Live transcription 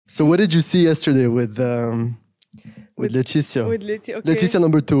So what did you see yesterday with Laetitia? With Laetitia, okay. Laetitia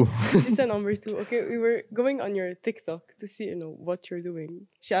number 2. Laetitia number 2. Okay, we were going on your TikTok to see, what you're doing.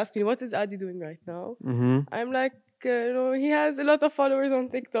 She asked me, what is Adi doing right now? Mm-hmm. I'm like, he has a lot of followers on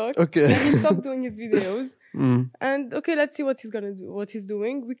TikTok. Okay. And he stopped doing his videos. Mm. And okay, let's see what he's gonna do, what he's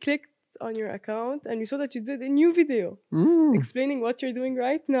doing. We clicked on your account and we saw that you did a new video explaining what you're doing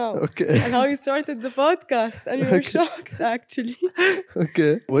right now. Okay. And how you started the podcast. And we were shocked, actually.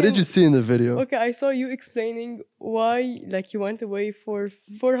 Okay. What did you see in the video? Okay, I saw you explaining why, you went away for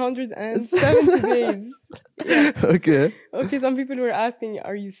 470 days. Yeah. Okay. Okay, some people were asking,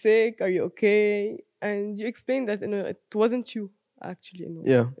 are you sick? Are you okay? And you explained that, it wasn't you, actually.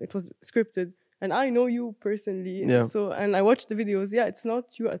 Yeah. It was scripted. And I know you personally. Yeah. So, and I watched the videos. Yeah, it's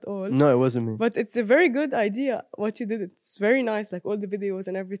not you at all. No, it wasn't me. But it's a very good idea, what you did. It's very nice, all the videos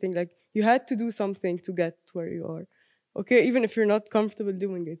and everything. You had to do something to get where you are. Okay, even if you're not comfortable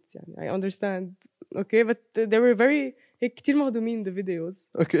doing it. I understand. Okay, but they were very... كتير مهضومين the videos.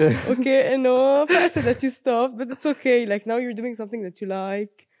 Okay. Okay, I said that you stopped, but it's okay. Now you're doing something that you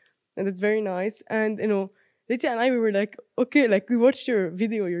like. And it's very nice. And, Laetitia and I, we were okay, we watched your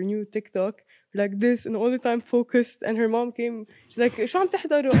video, your new TikTok. Like this and all the time focused, and her mom came, she's like, شو عم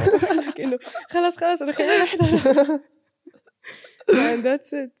تحضروا? خلاص خلينا نحضر. And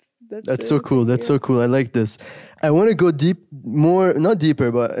that's it. That's so cool. That's so cool. I like this. I want to go not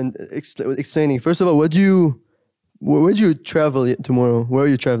deeper, but explaining. First of all, where do you travel tomorrow? Where are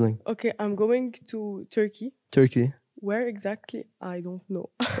you traveling? Okay, I'm going to Turkey. Turkey. Where exactly? I don't know.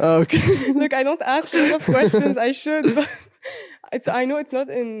 Okay. Look, I don't ask a lot of questions. I should, but I know it's not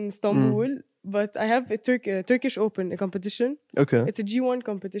in Istanbul. But I have a Turkish Open, a competition. Okay. It's a G1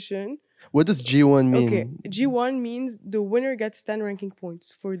 competition. What does G1 mean? Okay. G1 means the winner gets 10 ranking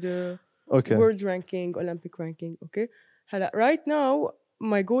points for the world ranking, Olympic ranking. Okay. Right now,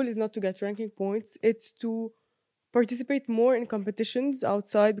 my goal is not to get ranking points. It's to participate more in competitions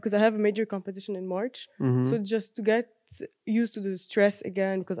outside because I have a major competition in March. Mm-hmm. So just to get used to the stress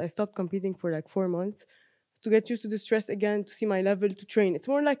again, because I stopped competing for 4 months. To get used to the stress again, to see my level, to train. It's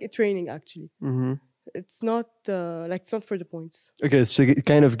more like a training, actually. Mm-hmm. It's not it's not for the points. Okay, so you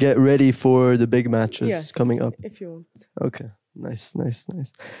kind of get ready for the big matches coming up. If you want. Okay, nice.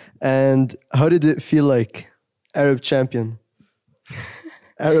 And how did it feel like Arab champion?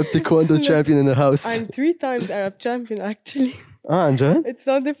 Arab taekwondo champion in the house. I'm 3 times Arab champion, actually. Anjan? It's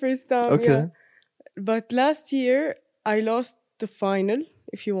not the first time. Okay. Yeah. But last year, I lost the final.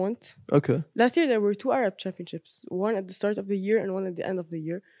 If you want. Okay. Last year, there were 2 Arab championships. One at the start of the year and one at the end of the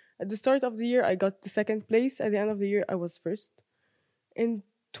year. At the start of the year, I got the 2nd place. At the end of the year, I was 1st. In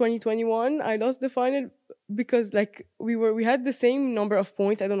 2021, I lost the final because we had the same number of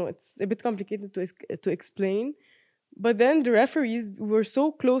points. I don't know. It's a bit complicated to explain. But then the referees were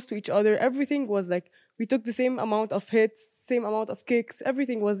so close to each other. Everything was we took the same amount of hits, same amount of kicks.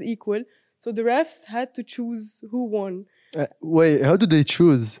 Everything was equal. So the refs had to choose who won. Wait, how do they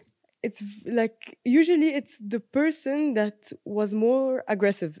choose? It's usually it's the person that was more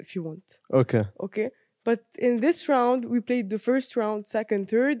aggressive, if you want. Okay. But in this round, we played the first round, 2nd,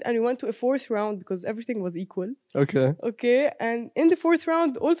 3rd, and we went to a 4th round because everything was equal. Okay. And in the 4th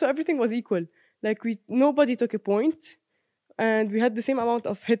round, also everything was equal. Nobody took a point, and we had the same amount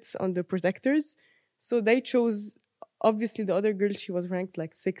of hits on the protectors. So they chose, obviously, the other girl, she was ranked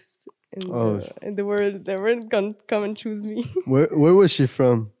 6th. In the world, they weren't gonna come and choose me. Where was she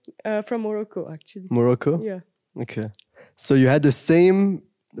from? From Morocco, actually. Morocco? Yeah. Okay. So you had the same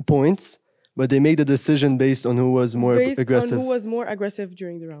points, but they made the decision based on who was more aggressive. Based on who was more aggressive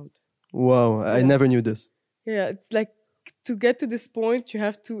during the round. Wow, I never knew this. Yeah, it's to get to this point, you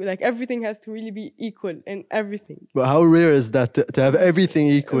have to, everything has to really be equal in everything. But how rare is that to have everything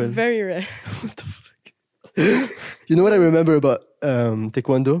equal? Very rare. What the fuck? You know what I remember about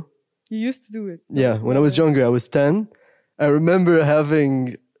taekwondo? You used to do it. Yeah, when I was younger, I was 10. I remember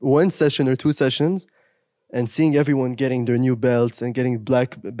having 1 session or 2 sessions and seeing everyone getting their new belts and getting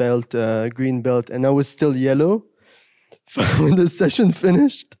black belt, green belt, and I was still yellow. When the session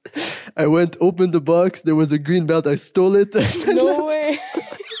finished, I went, opened the box, there was a green belt, I stole it. No way.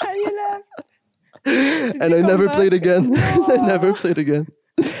 You left. And I never played again. No. I never played again.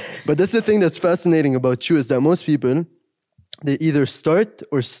 But that's the thing that's fascinating about you, is that most people, they either start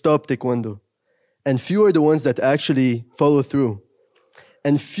or stop taekwondo. And few are the ones that actually follow through.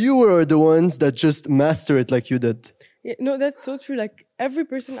 And fewer are the ones that just master it like you did. Yeah, no, that's so true. Every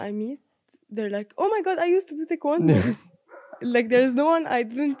person I meet, they're like, oh my God, I used to do taekwondo. There's no one I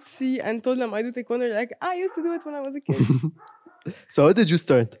didn't see and told them I do taekwondo. They're like, I used to do it when I was a kid. So how did you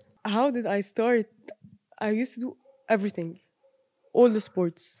start? How did I start? I used to do everything. all the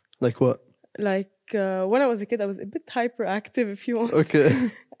sports. Like what? Like when I was a kid, I was a bit hyperactive, if you want.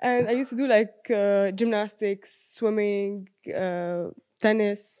 Okay. And I used to do like gymnastics, swimming,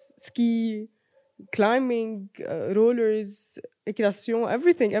 tennis, ski, climbing, rollers, equitation,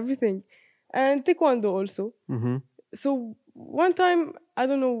 everything. And taekwondo also. Mm-hmm. So one time, I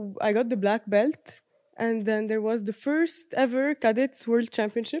don't know, I got the black belt. And then there was the first ever cadets world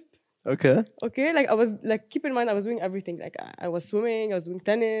championship. Okay. Okay, like I was like, keep in mind, I was doing everything. Like I was swimming, I was doing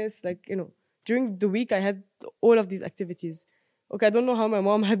tennis, like, you know, during the week I had all of these activities. Okay, I don't know how my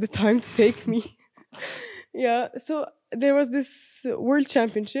mom had the time to take me. Yeah, so there was this world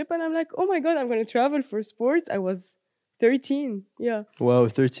championship, and I'm like, oh my God, I'm going to travel for sports. I was 13. Yeah. Wow,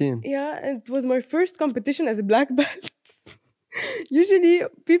 13. Yeah, and it was my first competition as a black belt. Usually,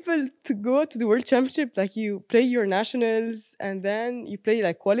 people to go to the world championship, like you play your nationals and then you play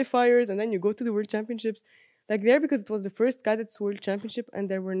like qualifiers and then you go to the world championships. Like there, because it was the first cadets world championship and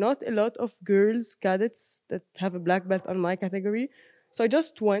there were not a lot of girls cadets that have a black belt on my category. So I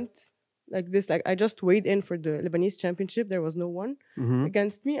just went like this. Like I just weighed in for the Lebanese championship. There was no one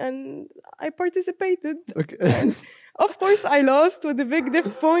against me and I participated. Okay. And of course, I lost with a big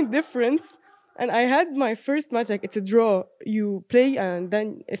point difference. And I had my first match, like it's a draw. You play and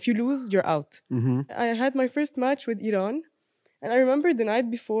then if you lose, you're out. Mm-hmm. I had my first match with Iran. And I remember the night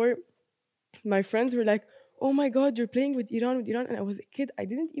before, my friends were like, oh my God, you're playing with Iran. And I was a kid. I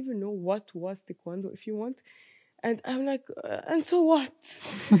didn't even know what was taekwondo, if you want. And I'm like, and so what?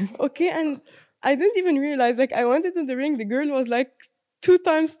 Okay. And I didn't even realize, like I went into the ring. The girl was like 2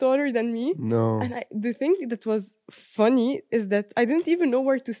 times taller than me. No. And the thing that was funny is that I didn't even know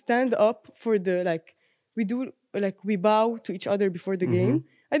where to stand up for the, like, we bow to each other before the game.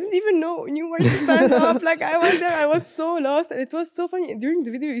 I didn't even knew where to stand up. Like, I went there, I was so lost. And it was so funny. During the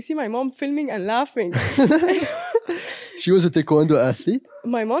video, you see my mom filming and laughing. She was a taekwondo athlete?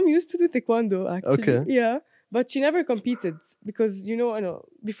 My mom used to do taekwondo, actually. Okay. Yeah. But she never competed because, you know,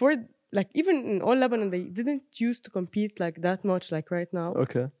 before, like even in all Lebanon, they didn't used to compete like that much, like right now.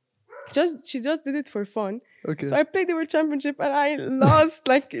 Okay. She just did it for fun. Okay. So I played the world championship and I lost.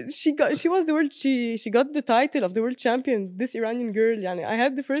 Like she got the title of the world champion. This Iranian girl, yani. I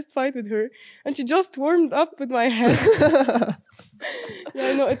had the first fight with her, and she just warmed up with my head.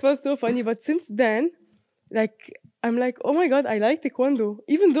 Yeah, no, it was so funny. But since then, like I'm like, oh my God, I like taekwondo.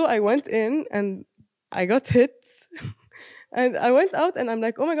 Even though I went in and I got hit. And I went out and I'm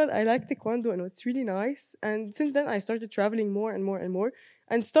like, oh my God, I like taekwondo and it's really nice. And since then I started traveling more and more and more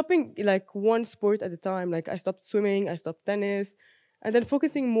and stopping like one sport at a time. Like I stopped swimming, I stopped tennis, and then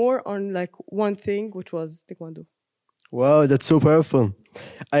focusing more on like one thing, which was taekwondo. Wow, that's so powerful.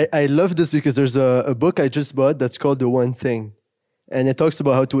 I love this because there's a book I just bought that's called The One Thing. And it talks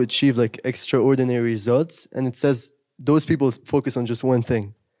about how to achieve like extraordinary results. And it says those people focus on just one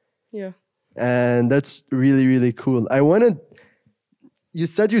thing. Yeah. And that's really, really cool. You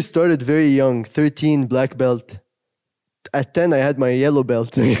said you started very young, 13 black belt. At 10, I had my yellow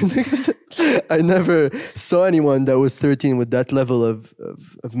belt. I never saw anyone that was 13 with that level of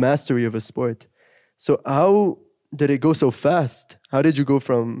mastery of a sport. So how did it go so fast? How did you go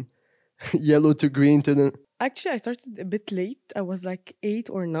from yellow to green to the... Actually, I started a bit late. I was like 8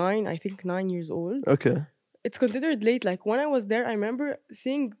 or 9, I think 9 years old. Okay. It's considered late. Like when I was there, I remember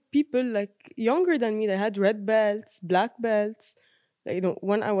seeing people like younger than me that had red belts, black belts. Like, you know,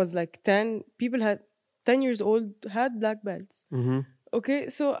 when I was like 10, people had 10 years old had black belts. Mm-hmm. Okay,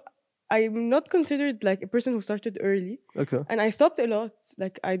 so I'm not considered like a person who started early. Okay. And I stopped a lot.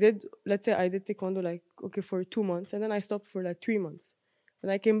 Like let's say I did taekwondo like, okay, for 2 months. And then I stopped for like 3 months.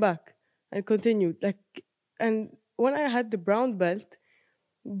 And I came back and continued. And when I had the brown belt,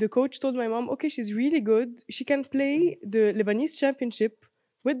 the coach told my mom, okay, she's really good. She can play the Lebanese championship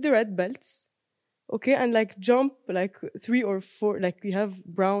with the red belts. Okay, and like jump like 3 or 4, like we have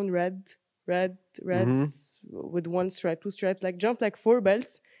brown, red, with 1 stripe, 2 stripes, like jump like 4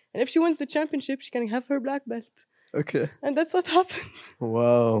 belts. And if she wins the championship, she can have her black belt. Okay. And that's what happened.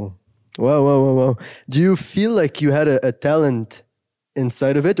 Wow. Do you feel like you had a talent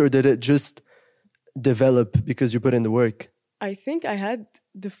inside of it, or did it just develop because you put in the work? I think I had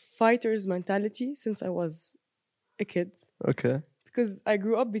the fighter's mentality since I was a kid. Okay. Because I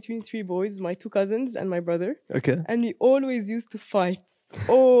grew up between 3 boys, my 2 cousins and my brother. Okay. And we always used to fight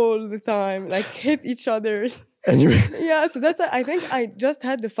all the time, like hit each other. Yeah, so that's, I think I just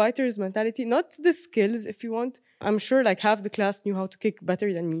had the fighter's mentality, not the skills, if you want. I'm sure like half the class knew how to kick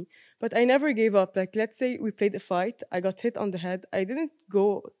better than me, but I never gave up. Like, let's say we played a fight, I got hit on the head. I didn't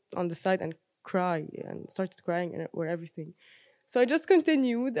go on the side and cry and started crying or everything. So I just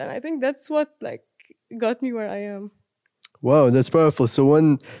continued, and I think that's what like got me where I am. Wow, that's powerful. So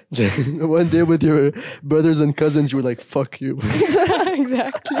one one day with your brothers and cousins, you were like, "Fuck you."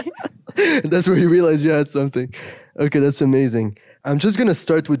 Exactly. That's where you realized you had something. Okay, that's amazing. I'm just gonna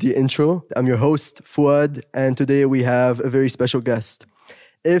start with the intro. I'm your host, Fuad, and today we have a very special guest.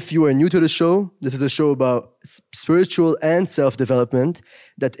 If you are new to the show, this is a show about spiritual and self-development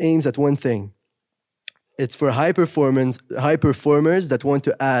that aims at one thing. It's for high performers that want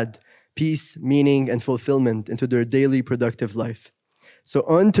to add peace, meaning, and fulfillment into their daily productive life. So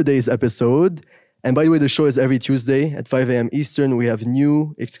on today's episode, and by the way, the show is every Tuesday at 5 a.m. Eastern. We have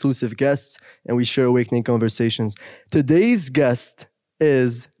new exclusive guests and we share awakening conversations. Today's guest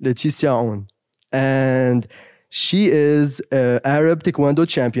is Laetitia Aoun. And she is an Arab taekwondo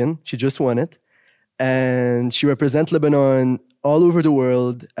champion. She just won it. And she represents Lebanon all over the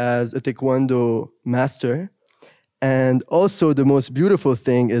world as a taekwondo master. And also the most beautiful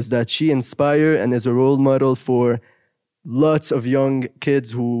thing is that she inspires and is a role model for lots of young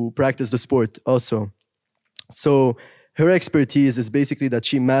kids who practice the sport also. So her expertise is basically that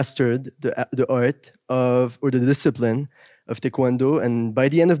she mastered the art of, or the discipline of taekwondo. And by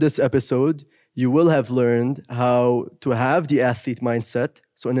the end of this episode, you will have learned how to have the athlete mindset.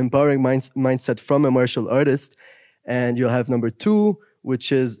 So an empowering mindset from a martial artist. And you'll have number 2,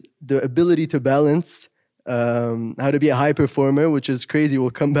 which is the ability to balance, how to be a high performer, which is crazy. We'll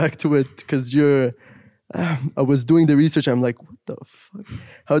come back to it because I was doing the research. I'm like, what the fuck?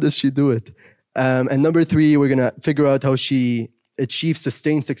 How does she do it? And number 3, we're going to figure out how she achieved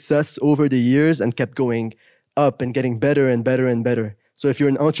sustained success over the years and kept going up and getting better and better and better. So if you're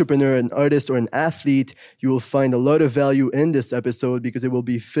an entrepreneur, an artist, or an athlete, you will find a lot of value in this episode because it will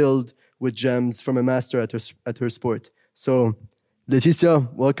be filled with gems from a master at her sport. So, Laetitia,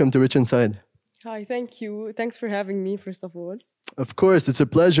 welcome to Rich Inside. Hi, thank you. Thanks for having me, first of all. Of course, it's a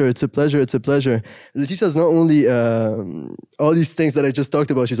pleasure. It's a pleasure. It's a pleasure. Laetitia is not only all these things that I just talked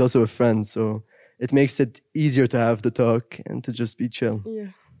about, she's also a friend. So it makes it easier to have the talk and to just be chill. Yeah.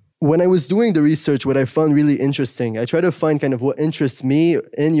 When I was doing the research, what I found really interesting, I tried to find kind of what interests me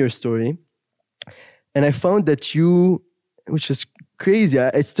in your story. And I found that you, which is crazy,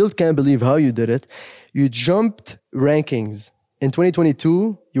 I still can't believe how you did it. You jumped rankings. In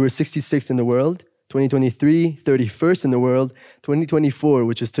 2022, you were 66th in the world. 2023, 31st in the world. 2024,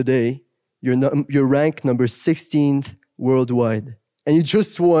 which is today, you're ranked number 16th worldwide. And you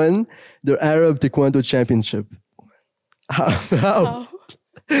just won the Arab Taekwondo Championship. How?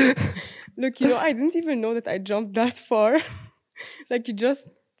 Look, I didn't even know that I jumped that far. Like, you just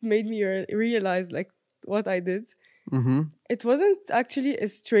made me realize, like, what I did. Mm-hmm. It wasn't actually a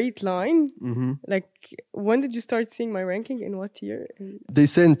straight line. Mm-hmm. Like, when did you start seeing my ranking? In what year? They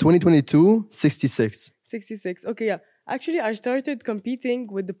said in 2022, 66. 66. Okay, yeah. Actually, I started competing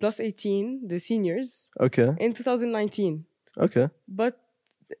with the plus 18, the seniors. Okay. In 2019. Okay. But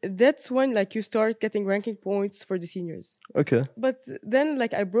that's when, like, you start getting ranking points for the seniors. Okay. But then,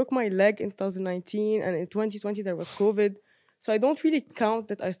 like, I broke my leg in 2019, and in 2020 there was COVID. So I don't really count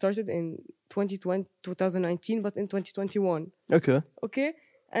that I started in 2019, but in 2021. Okay. Okay.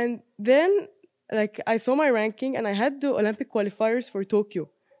 And then, like, I saw my ranking and I had the Olympic qualifiers for Tokyo,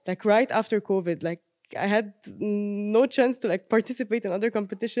 like right after COVID. Like, I had no chance to, like, participate in other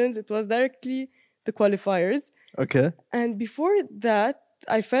competitions. It was directly the qualifiers. Okay. And before that,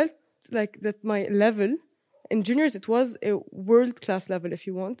 I felt like that my level in juniors, it was a world-class level, if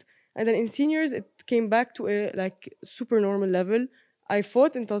you want. And then in seniors, it came back to a, like, super normal level. I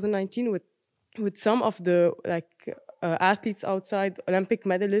fought in 2019 with some of the, like, athletes outside, Olympic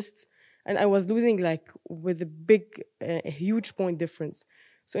medalists, and I was losing, like, with a huge point difference.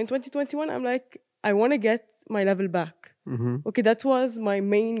 So in 2021, I'm like, I want to get my level back. Mm-hmm. Okay, that was my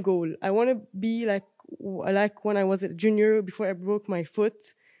main goal. I want to be like when I was a junior before I broke my foot.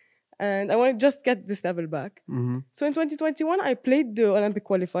 And I want to just get this level back. Mm-hmm. So in 2021, I played the Olympic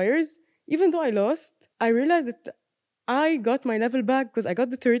qualifiers. Even though I lost, I realized that I got my level back because I got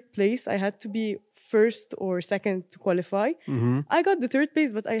the 3rd place. I had to be 1st or 2nd to qualify. Mm-hmm. I got the 3rd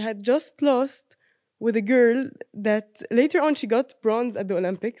place, but I had just lost with a girl that later on she got bronze at the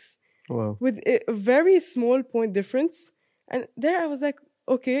Olympics. Wow. With a very small point difference. And there I was like,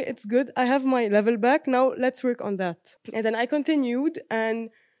 okay, it's good. I have my level back. Now let's work on that. And then I continued, and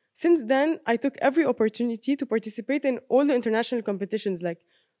since then, I took every opportunity to participate in all the international competitions. Like,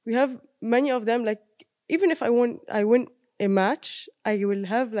 we have many of them. Like, even if I win a match, I will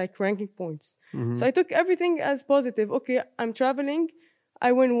have, like, ranking points. Mm-hmm. So I took everything as positive. Okay, I'm traveling.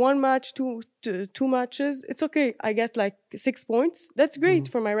 I win 1 match, two matches. It's okay. I get, like, 6 points. That's great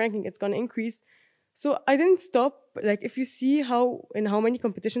for my ranking. It's going to increase. So I didn't stop Like if you see how many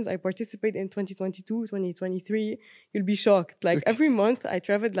competitions I participate in 2022, 2023, you'll be shocked. Like every month I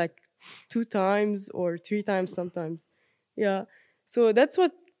traveled like 2 times or 3 times sometimes. Yeah. So that's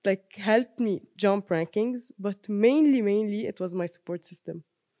what like helped me jump rankings, but mainly it was my support system.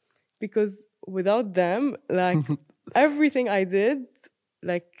 Because without them, like everything I did,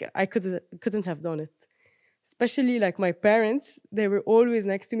 like I couldn't have done it. Especially like my parents, they were always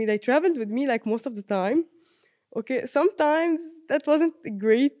next to me. They traveled with me like most of the time. Okay, sometimes that wasn't a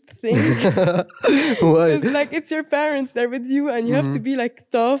great thing. Why? Because like it's your parents, they're with you, and you have to be like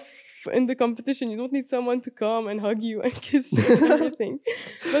tough in the competition. You don't need someone to come and hug you and kiss you and everything.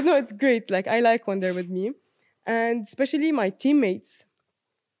 But no, it's great. Like I like when they're with me. And especially my teammates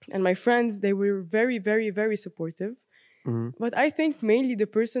and my friends, they were very, very, very supportive. But I think mainly the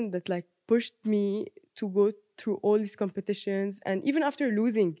person that like pushed me to go through all these competitions, and even after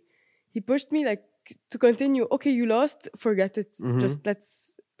losing, he pushed me like to continue. Okay, you lost, forget it. Just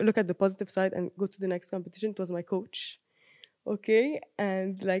let's look at the positive side and go to the next competition. It was my coach. Okay,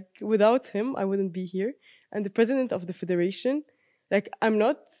 and like without him, I wouldn't be here. And the president of the federation, like I'm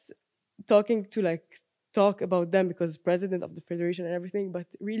not talking to like talk about them because president of the federation and everything, but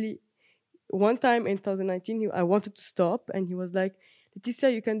really one time in 2019, I wanted to stop, and he was like, Laetitia,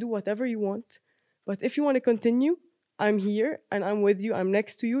 you can do whatever you want, but if you want to continue, I'm here and I'm with you. I'm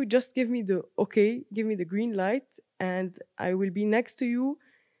next to you. Just give me the okay, give me the green light, and I will be next to you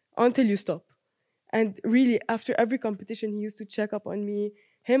until you stop. And really, after every competition, he used to check up on me,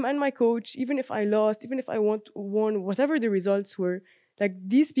 him and my coach, even if I lost, even if I won, whatever the results were. Like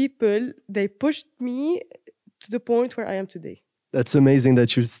these people, they pushed me to the point where I am today. That's amazing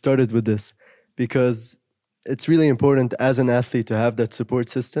that you started with this, because it's really important as an athlete to have that support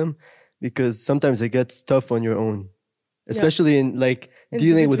system, because sometimes it gets tough on your own, especially in like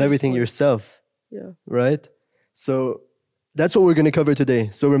dealing with everything yourself. Yeah. Right? So that's what we're going to cover today.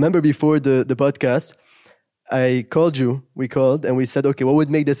 So remember, before the podcast, I called you, we called, and we said, okay, what would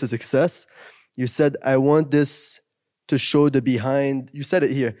make this a success? You said, I want this to show the behind, you said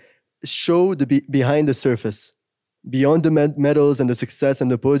it here, show the behind the surface, beyond the medals and the success and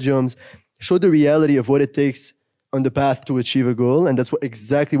the podiums, show the reality of what it takes on the path to achieve a goal. And that's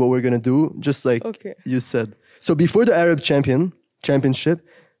exactly what we're going to do, just like you said. So before the Arab championship,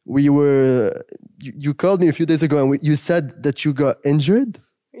 you called me a few days ago and you said that you got injured?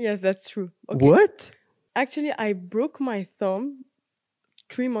 Yes, that's true. Okay. What? Actually, I broke my thumb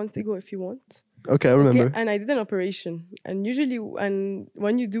 3 months ago, if you want. Okay, I remember. Okay, and I did an operation. And usually,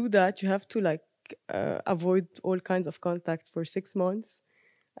 when you do that, you have to like avoid all kinds of contact for 6 months.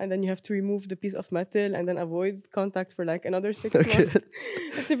 And then you have to remove the piece of metal and then avoid contact for like another 6 months.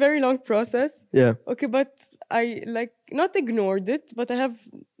 It's a very long process. Yeah. Okay, but I like not ignored it, but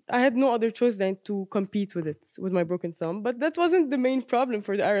I had no other choice than to compete with it, with my broken thumb. But that wasn't the main problem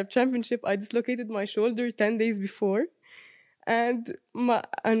for the Arab Championship. I dislocated my shoulder 10 days before. And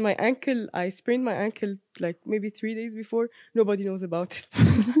my ankle, I sprained my ankle like maybe 3 days before. Nobody knows about it.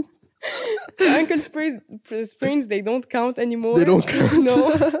 So ankle sprains, they don't count anymore. They don't count. No.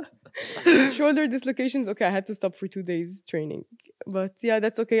 Shoulder dislocations, okay, I had to stop for 2 days training. But yeah,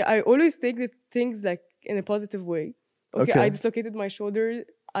 that's okay. I always take the things like in a positive way. Okay, I dislocated my shoulder.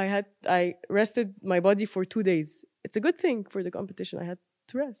 I rested my body for 2 days. It's a good thing for the competition. I had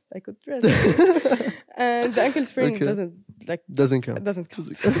to rest. I could rest. And the ankle sprain doesn't count. It doesn't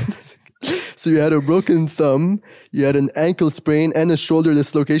count. So you had a broken thumb, you had an ankle sprain and a shoulder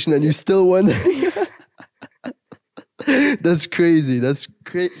dislocation, and you still won. That's crazy.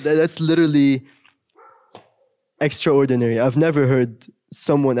 That's literally extraordinary. I've never heard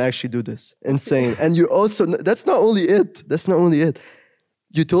someone actually do this. Insane. And you also, that's not only it.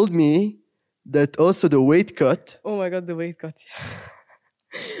 You told me that also the weight cut. Oh my God, the weight cut.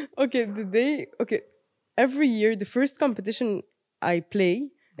 Okay, every year, the first competition I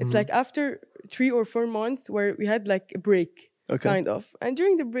play, it's like after 3 or 4 months where we had like a break, kind of. And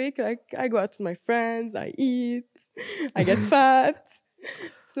during the break, like I go out with my friends, I eat, I get fat.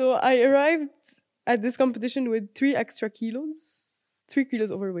 So I arrived at this competition with 3 extra kilos, 3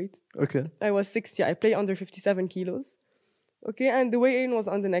 kilos overweight. Okay. I was 60. I play under 57 kilos. Okay, and the weigh-in was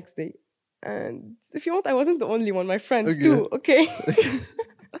on the next day. And if you want, I wasn't the only one. My friends too. Okay.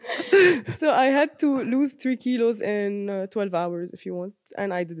 So I had to lose 3 kilos in 12 hours, if you want,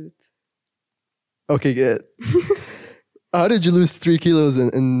 and I did it. Okay, good. How did you lose 3 kilos?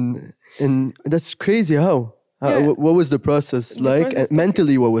 In that's crazy. How? What was the process like? And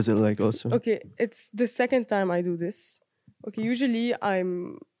mentally, what was it like also? Okay, it's the second time I do this. Okay, usually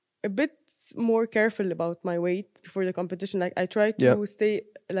I'm a bit more careful about my weight before the competition. Like I try to stay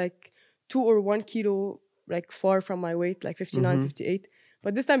like 2 or 1 kilo like far from my weight, like 59, 58.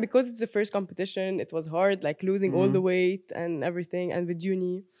 But this time, because it's the first competition, it was hard, like losing all the weight and everything, and with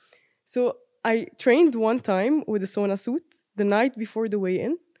uni. So I trained one time with a sauna suit the night before the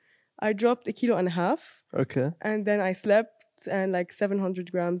weigh-in. I dropped 1.5 kilos. Okay. And then I slept, and like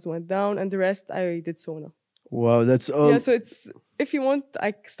 700 grams went down, and the rest I did sauna. Wow, that's all. Yeah, so it's, if you want,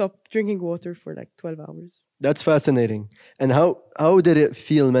 I stopped drinking water for like 12 hours. That's fascinating. And how did it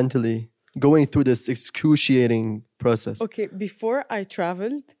feel mentally going through this excruciating process? Okay, before I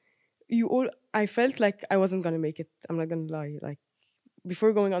traveled, I felt like I wasn't gonna make it. I'm not gonna lie. Like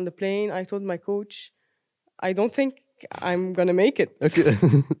before going on the plane, I told my coach, I don't think I'm gonna make it. Okay.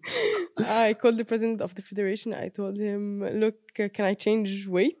 I called the president of the federation. I told him, look, can I change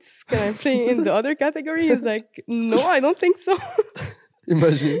weights? Can I play in the other category? He's like, no, I don't think so.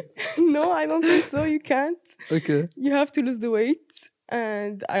 Imagine. No, I don't think so. You can't. Okay. You have to lose the weight.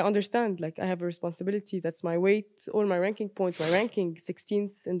 And I understand, like, I have a responsibility. That's my weight. All my ranking points, my ranking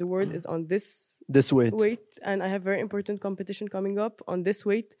 16th in the world is on this weight. And I have very important competition coming up on this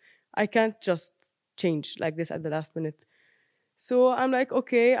weight. I can't just change like this at the last minute. So I'm like,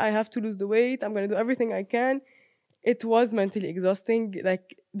 okay, I have to lose the weight. I'm going to do everything I can. It was mentally exhausting.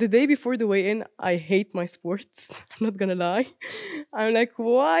 Like the day before the weigh-in, I hate my sports. I'm not going to lie. I'm like,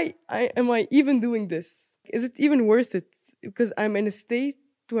 why am I even doing this? Is it even worth it? Because I'm in a state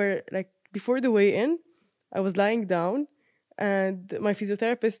where, like, before the weigh-in, I was lying down and my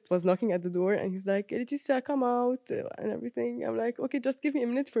physiotherapist was knocking at the door and he's like, Laetitia, come out and everything. I'm like, okay, just give me a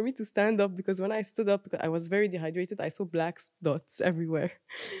minute for me to stand up, because when I stood up, I was very dehydrated. I saw black dots everywhere.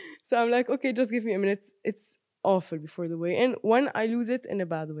 So I'm like, okay, just give me a minute. It's awful before the weigh-in. When I lose it in a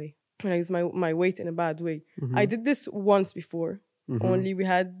bad way, when I use my weight in a bad way. I did this once before. Only we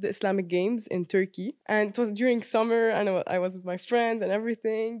had the Islamic Games in Turkey, and it was during summer, and I was with my friends and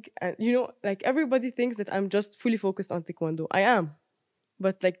everything. And you know, like everybody thinks that I'm just fully focused on taekwondo. I am,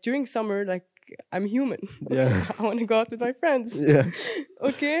 but like during summer, like I'm human. Yeah. I want to go out with my friends. Yeah.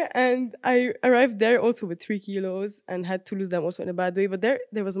 Okay, and I arrived there also with 3 kilos and had to lose them also in a bad way. But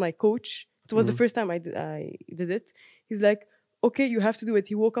there was my coach. It was the first time I did it. He's like, okay, you have to do it.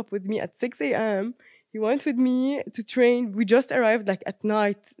 He woke up with me at 6 a.m. He went with me to train. We just arrived like at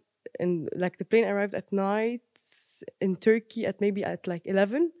night, and like the plane arrived at night in Turkey at maybe at like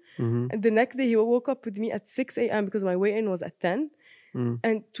 11. And the next day he woke up with me at 6 a.m. because my weigh-in was at 10.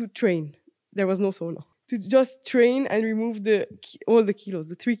 And to train. There was no sauna. To just train and remove all the kilos,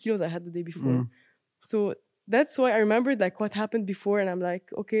 the 3 kilos I had the day before. So that's why I remembered like what happened before, and I'm like,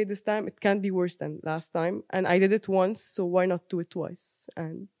 okay, this time it can't be worse than last time. And I did it once, so why not do it twice?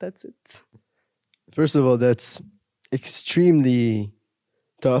 And that's it. First of all, that's extremely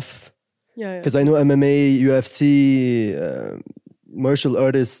tough. Yeah. Because I know MMA, UFC, martial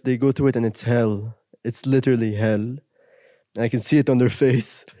artists, they go through it and it's hell. It's literally hell. I can see it on their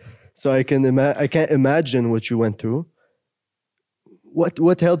face. So I can't imagine what you went through.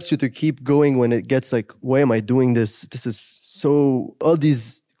 What helps you to keep going when it gets like, why am I doing this? This is so... All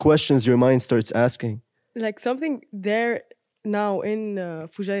these questions your mind starts asking. Like something there now in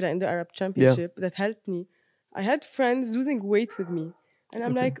Fujairah, in the Arab Championship, that helped me. I had friends losing weight with me. And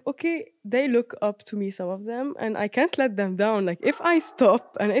I'm like, okay, they look up to me, some of them, and I can't let them down. Like, if I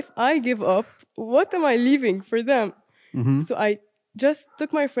stop and if I give up, what am I leaving for them? So I just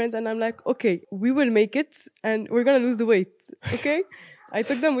took my friends and I'm like, okay, we will make it and we're going to lose the weight. Okay? I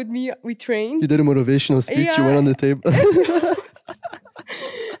took them with me. We trained. You did a motivational speech. Yeah. You went on the table.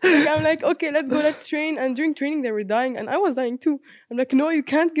 I'm like, okay, let's go, let's train. And during training, they were dying and I was dying too. I'm like, no, you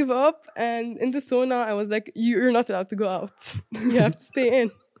can't give up. And in the sauna, I was like, you're not allowed to go out. You have to stay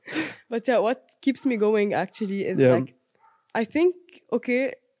in. But yeah, what keeps me going actually is like, I think,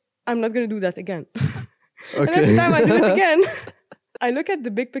 okay, I'm not going to do that again. And every time I do it again, I look at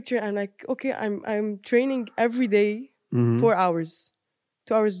the big picture and I'm like, okay, I'm training every day 4 hours.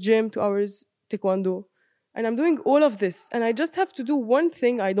 2 hours gym, 2 hours taekwondo. And I'm doing all of this. And I just have to do one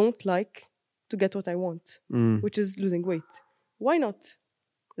thing I don't like to get what I want, which is losing weight. Why not?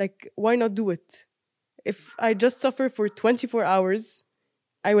 Like, why not do it? If I just suffer for 24 hours,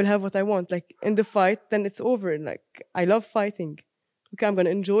 I will have what I want. Like, in the fight, then it's over. Like, I love fighting. Okay, I'm going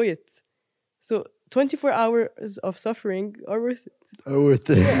to enjoy it. So 24 hours of suffering are worth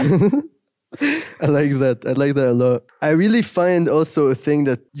it. Yeah. I like that. I like that a lot. I really find also a thing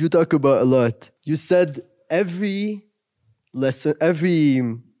that you talk about a lot. You said every lesson, every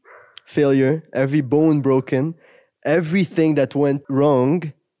failure, every bone broken, everything that went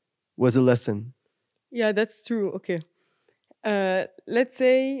wrong was a lesson. Yeah, that's true. Okay. Let's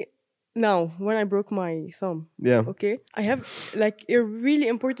say now, when I broke my thumb. Yeah. Okay. I have like a really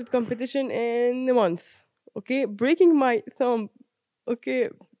important competition in a month. Okay, breaking my thumb. Okay,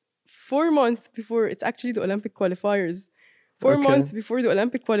 4 months before it's actually the Olympic qualifiers. 4 months before the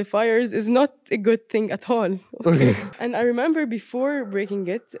Olympic qualifiers is not a good thing at all. Okay. And I remember before breaking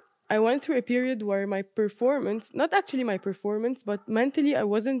it, I went through a period where my performance, not actually my performance, but mentally I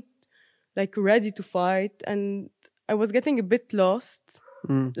wasn't like ready to fight, and I was getting a bit lost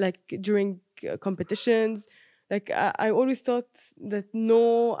like during competitions. Like I always thought that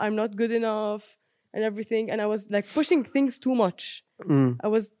no, I'm not good enough and everything, and I was like pushing things too much. I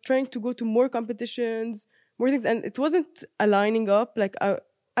was trying to go to more competitions, more things, and it wasn't aligning up. Like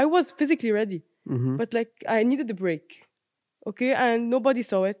I was physically ready, but like I needed a break. Okay, and nobody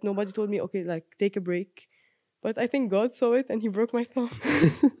saw it. Nobody told me, okay, like take a break. But I think God saw it and he broke my thumb.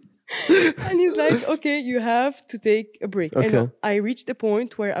 And he's like, okay, you have to take a break. Okay. And I reached a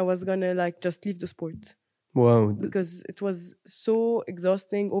point where I was gonna like just leave the sport. Wow. Because it was so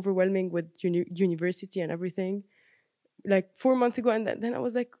exhausting, overwhelming with university and everything. Like 4 months ago, and then I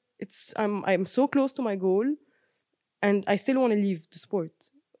was like, I'm so close to my goal, and I still want to leave the sport.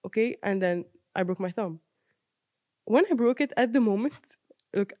 Okay, and then I broke my thumb. When I broke it at the moment,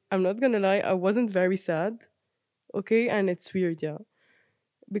 look, I'm not gonna lie, I wasn't very sad. Okay, and it's weird, yeah,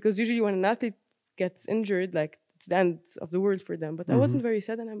 because usually when an athlete gets injured, like it's the end of the world for them. But I wasn't very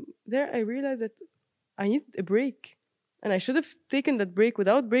sad, and I'm there. I realized that I need a break, and I should have taken that break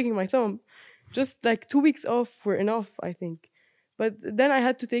without breaking my thumb. Just like 2 weeks off were enough, I think. But then I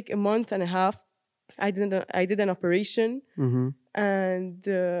had to take a month and a half. I did an operation, and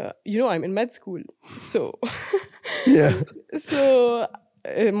I'm in med school, so yeah. So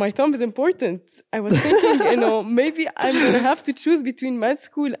my thumb is important. I was thinking, maybe I'm gonna have to choose between med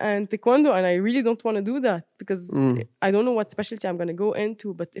school and taekwondo, and I really don't want to do that because I don't know what specialty I'm gonna go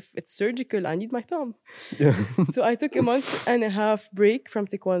into. But if it's surgical, I need my thumb. Yeah. So I took a month and a half break from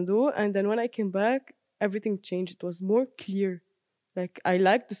taekwondo, and then when I came back, everything changed. It was more clear. Like I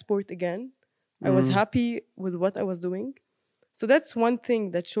liked the sport again. I was happy with what I was doing. So that's one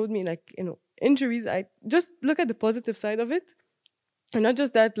thing that showed me, like, injuries. I just look at the positive side of it. And not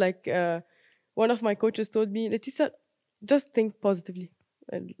just that, like, one of my coaches told me, Laetitia, just think positively.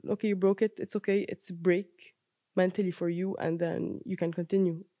 And, okay, you broke it. It's okay. It's a break mentally for you. And then you can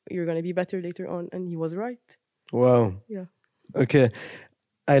continue. You're going to be better later on. And he was right. Wow. Yeah. Okay.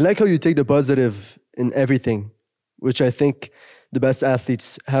 I like how you take the positive in everything, which I think the best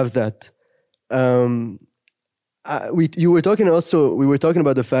athletes have that. We were talking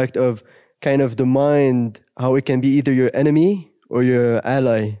about the fact of kind of the mind, how it can be either your enemy or your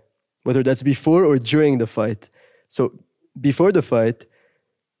ally, whether that's before or during the fight. So before the fight,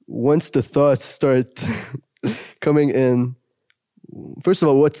 once the thoughts start coming in, first of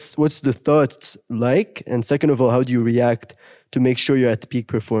all, what's the thoughts like? And second of all, how do you react to make sure you're at peak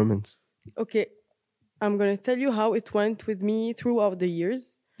performance? Okay. I'm going to tell you how it went with me throughout the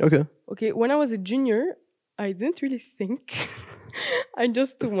years. Okay. When I was a junior, I didn't really think. I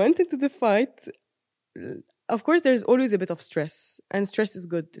just went into the fight. Of course, there's always a bit of stress, and stress is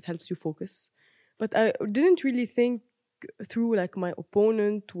good. It helps you focus. But I didn't really think through like my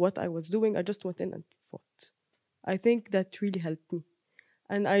opponent, what I was doing. I just went in and fought. I think that really helped me.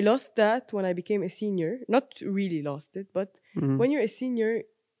 And I lost that when I became a senior. Not really lost it, but when you're a senior,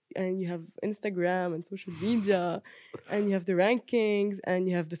 and you have Instagram and social media, and you have the rankings, and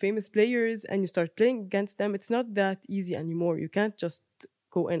you have the famous players, and you start playing against them, it's not that easy anymore. You can't just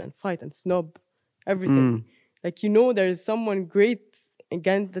go in and fight and snub everything. Like, there's someone great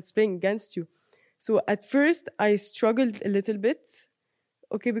again that's playing against you. So at first, I struggled a little bit,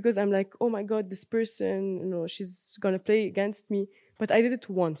 okay, because I'm like, oh my God, this person, she's gonna play against me. But I did it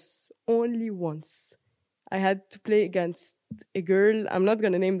once, only once. I had to play against a girl. I'm not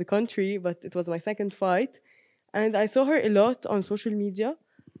going to name the country, but it was my second fight. And I saw her a lot on social media.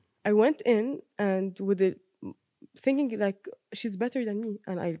 I went in and thinking like, she's better than me.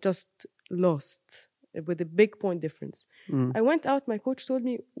 And I just lost with a big point difference. I went out. My coach told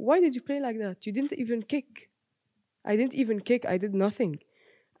me, why did you play like that? You didn't even kick. I didn't even kick. I did nothing.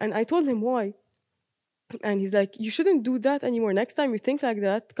 And I told him why. And he's like, you shouldn't do that anymore. Next time you think like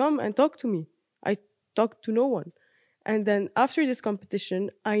that, come and talk to me. I talked to no one. And then after this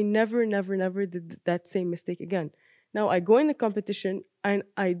competition, I never did that same mistake again. Now I go in the competition and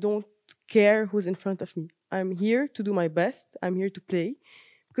I don't care who's in front of me. I'm here to do my best. I'm here to play.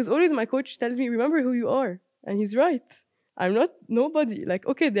 Because always my coach tells me, remember who you are. And he's right. I'm not nobody. Like,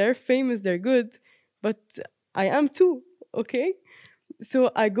 okay, they're famous, they're good, but I am too, okay?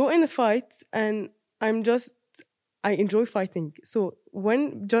 So I go in a fight and I enjoy fighting. So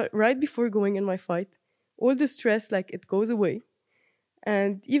right before going in my fight, all the stress, like, it goes away.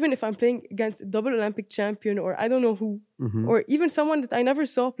 And even if I'm playing against a double Olympic champion or I don't know who, or even someone that I never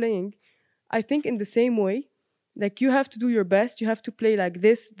saw playing, I think in the same way, like you have to do your best. You have to play like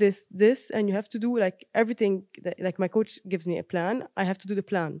this, and you have to do like everything. Like my coach gives me a plan. I have to do the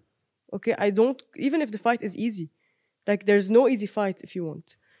plan. Okay, I don't, even if the fight is easy, like there's no easy fight if you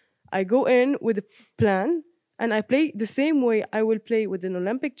want. I go in with a plan and I play the same way I will play with an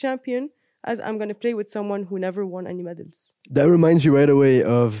Olympic champion as I'm going to play with someone who never won any medals. That reminds me right away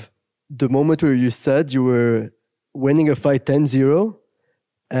of the moment where you said you were winning a fight 10-0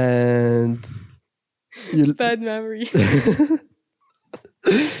 and you... Bad memory.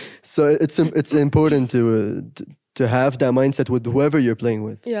 So it's important to have that mindset with whoever you're playing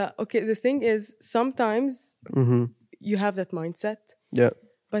with. Yeah, okay. The thing is, sometimes you have that mindset. Yeah.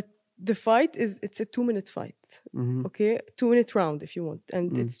 But the fight it's a 2-minute fight. Okay? 2-minute round if you want.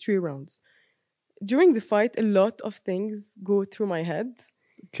 And it's 3 rounds. During the fight, a lot of things go through my head.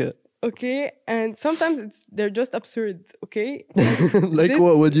 Okay. Okay? And sometimes they're just absurd. Okay? Like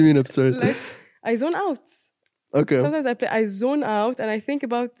what? What do you mean absurd? Like, I zone out. Okay. Sometimes I zone out and I think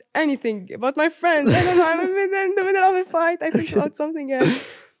about anything, about my friends. I don't know, I'm in the middle of a fight. I think about something else.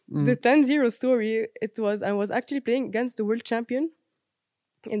 The 10-0 story, I was actually playing against the world champion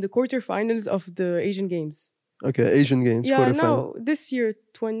in the quarterfinals of the Asian Games. Okay, Asian Games, yeah, quarterfinal. now this year,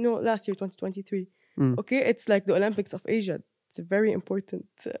 last year, 2023. Okay, it's like the Olympics of Asia. It's a very important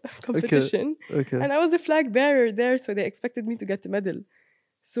competition. Okay. And I was the flag bearer there, so they expected me to get the medal.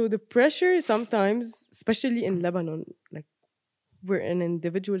 So the pressure sometimes, especially in Lebanon, like we're an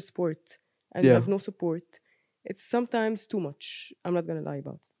individual sport and we have no support. It's sometimes too much. I'm not going to lie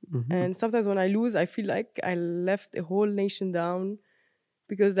about it. And sometimes when I lose, I feel like I left a whole nation down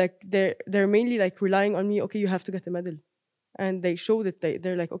because like they're mainly like relying on me. Okay, you have to get the medal. And they showed it.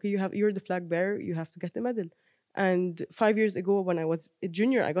 They're like, okay, you're the flag bearer. You have to get the medal. And 5 years ago when I was a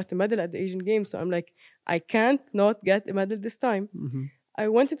junior, I got the medal at the Asian Games. So I'm like, I can't not get a medal this time. I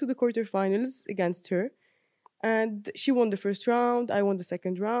went into the quarterfinals against her and she won the first round. I won the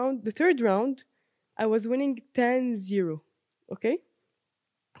second round. The third round, I was winning 10-0. Okay?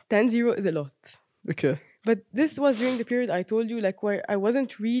 10-0 is a lot. Okay. But this was during the period I told you, like where I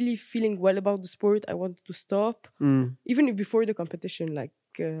wasn't really feeling well about the sport. I wanted to stop. Even before the competition, like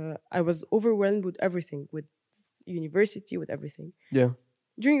I was overwhelmed with everything, with university, with everything. Yeah.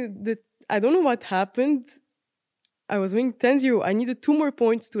 I don't know what happened. I was winning 10-0. I needed 2 more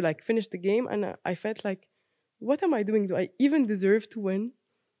points to like finish the game. And I felt like, what am I doing? Do I even deserve to win?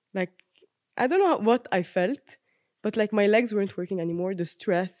 Like, I don't know what I felt, but like my legs weren't working anymore. The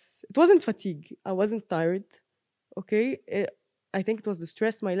stress, it wasn't fatigue. I wasn't tired. Okay. I think it was the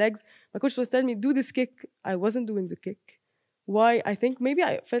stress, my legs. My coach was telling me, do this kick. I wasn't doing the kick. Why? I think maybe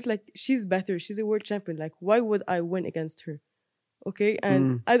I felt like she's better. She's a world champion. Like, why would I win against her? Okay.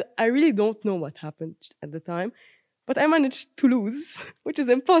 And I really don't know what happened at the time. But I managed to lose, which is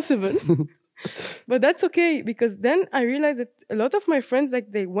impossible. But that's okay, because then I realized that a lot of my friends,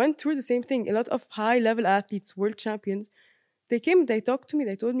 like they went through the same thing. A lot of high-level athletes, world champions, they came, they talked to me,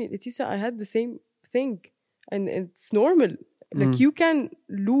 they told me, Laetitia, I had the same thing. And it's normal. Like you can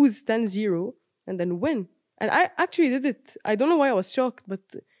lose 10-0 and then win. And I actually did it. I don't know why I was shocked, but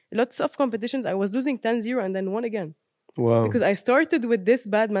lots of competitions, I was losing 10-0 and then won again. Wow. Because I started with this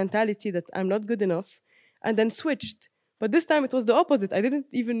bad mentality that I'm not good enough. And then switched. But this time it was the opposite. I didn't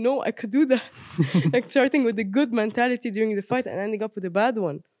even know I could do that. Like starting with a good mentality during the fight and ending up with a bad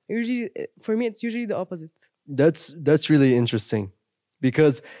one. Usually, for me, it's usually the opposite. That's really interesting.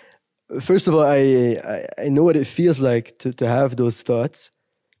 Because first of all, I know what it feels like to have those thoughts.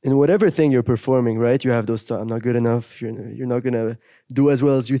 In whatever thing you're performing, right? You have those thoughts, I'm not good enough. You're not going to do as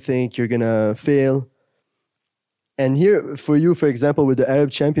well as you think. You're going to fail. And here, for you, for example, with the Arab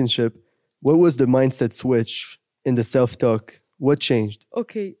Championship, what was the mindset switch in the self-talk? What changed?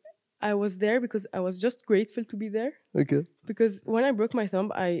 Okay, I was there because I was just grateful to be there. Okay. Because when I broke my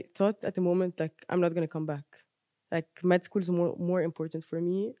thumb, I thought at the moment, like, I'm not going to come back. Like, med school is more important for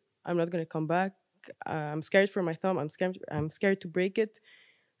me. I'm not going to come back. I'm scared for my thumb. I'm scared to break it.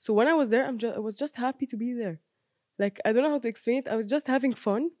 So when I was there, I was just happy to be there. Like, I don't know how to explain it. I was just having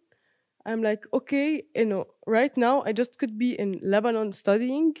fun. I'm like, okay, right now I just could be in Lebanon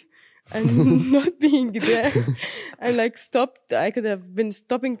studying and not being there. And like I could have been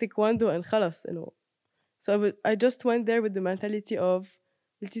stopping taekwondo and khalas, So I just went there with the mentality of,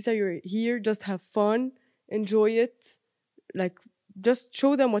 Laetitia, you're here, just have fun, enjoy it, like just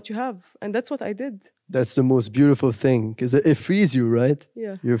show them what you have. And that's what I did. That's the most beautiful thing, because it frees you, right?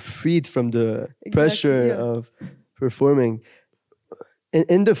 Yeah. You're freed from the pressure of performing.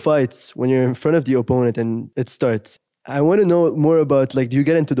 In the fights, when you're in front of the opponent and it starts, I want to know more about, like, do you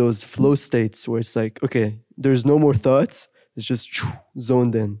get into those flow states where it's like, okay, there's no more thoughts, it's just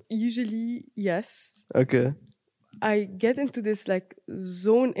zoned in? Usually, yes. Okay. I get into this like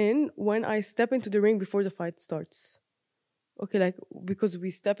zone in when I step into the ring before the fight starts. Okay, like because we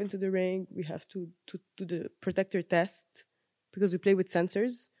step into the ring, we have to do the protector test because we play with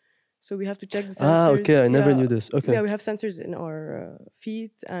sensors. So we have to check the sensors. Ah, okay, I never knew this. Okay. Yeah, we have sensors in our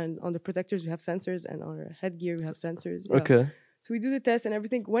feet, and on the protectors we have sensors, and on our headgear we have sensors. Yeah. Okay. So we do the test and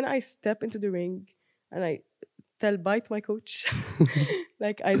everything. When I step into the ring and I tell bye to my coach,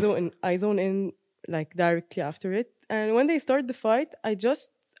 like I zone in like directly after it. And when they start the fight, I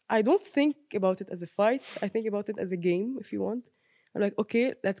don't think about it as a fight. I think about it as a game, if you want. I'm like,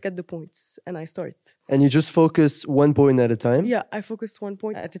 okay, let's get the points. And I start. And you just focus 1 point at a time? Yeah, I focused 1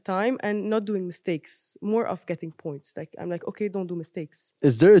 point at a time and not doing mistakes. More of getting points. Like, I'm like, okay, don't do mistakes.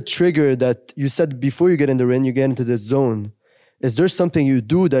 Is there a trigger that you said before you get in the ring, you get into the zone? Is there something you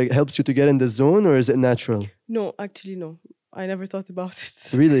do that helps you to get in the zone, or is it natural? No, actually, no. I never thought about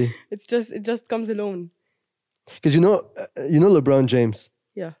it. Really? It just comes alone. Because you know LeBron James.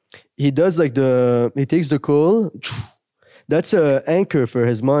 Yeah. He does like he takes the call. That's an anchor for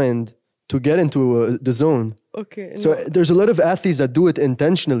his mind to get into the zone. Okay. So there's a lot of athletes that do it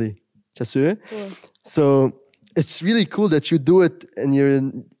intentionally. Yeah. So it's really cool that you do it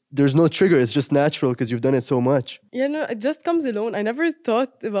and there's no trigger. It's just natural because you've done it so much. Yeah, no, it just comes alone. I never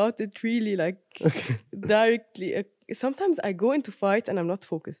thought about it really directly. Sometimes I go into fights and I'm not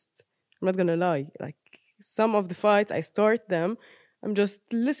focused. I'm not gonna lie. Like some of the fights, I start them. I'm just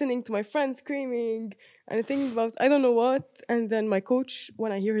listening to my friends screaming and thinking about I don't know what. And then my coach,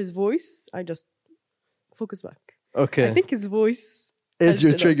 when I hear his voice, I just focus back. Okay. I think his voice is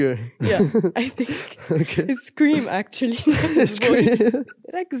your trigger. Yeah, I think his scream actually. His voice.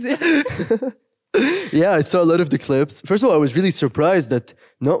 Yeah, I saw a lot of the clips. First of all, I was really surprised that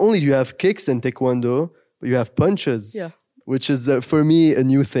not only do you have kicks in taekwondo, but you have punches. Yeah. Which is for me a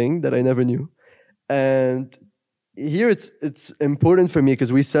new thing that I never knew. And here it's important for me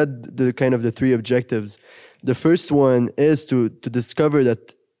because we said the 3 objectives. The first one is to discover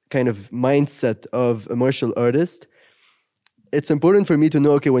that kind of mindset of a martial artist. It's important for me to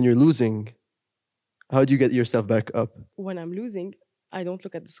know, okay, when you're losing, how do you get yourself back up? When I'm losing, I don't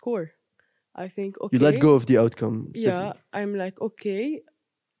look at the score. I think, okay. You let go of the outcome. Yeah, I'm like, okay,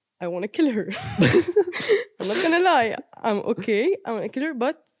 I want to kill her. I'm not going to lie. I'm okay. I want to kill her,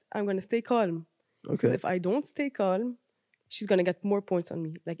 but I'm going to stay calm. Okay. Because if I don't stay calm, she's going to get more points on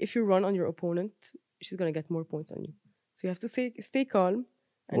me. Like if you run on your opponent, she's going to get more points on you. So you have to stay calm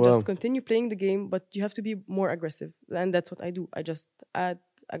and just continue playing the game, but you have to be more aggressive. And that's what I do. I just add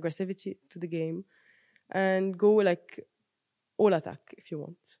aggressivity to the game and go like all attack if you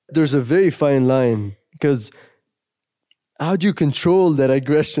want. There's a very fine line because how do you control that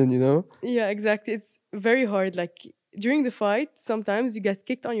aggression, you know? Yeah, exactly. It's very hard. Like during the fight, sometimes you get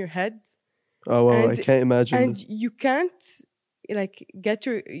kicked on your head. Oh wow, I can't imagine. And you can't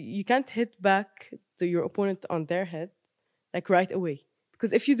you can't hit back to your opponent on their head like right away.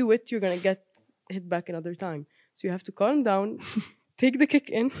 Because if you do it, you're gonna get hit back another time. So you have to calm down, take the kick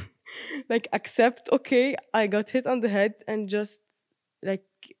in, like accept, okay, I got hit on the head, and just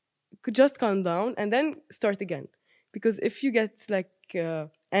calm down and then start again. Because if you get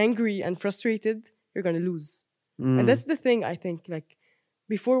angry and frustrated, you're gonna lose. And that's the thing, I think. Like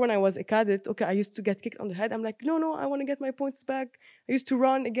before, when I was a cadet, okay, I used to get kicked on the head. I'm like, no, I want to get my points back. I used to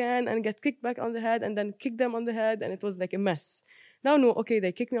run again and get kicked back on the head and then kick them on the head, and it was like a mess. Now, no, okay,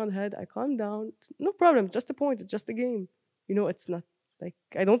 they kick me on the head. I calm down. It's no problem. Just a point. It's just a game. You know, it's not like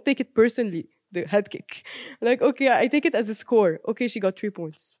I don't take it personally. The head kick, like okay, I take it as a score. Okay, she got 3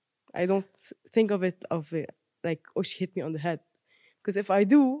 points. I don't think of it like, oh, she hit me on the head. Because if I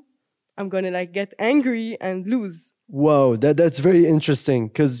do, I'm gonna get angry and lose. Wow, that's very interesting.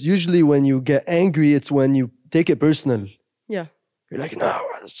 Because usually when you get angry, it's when you take it personal. Yeah. You're like, no.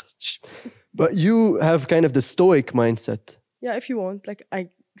 But you have kind of the stoic mindset. Yeah, if you want. Like I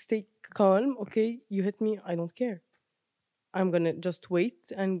stay calm. Okay, you hit me. I don't care. I'm gonna just wait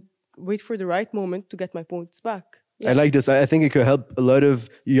for the right moment to get my points back. Yeah. I like this. I think it could help a lot of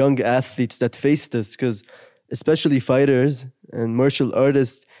young athletes that face this, because especially fighters and martial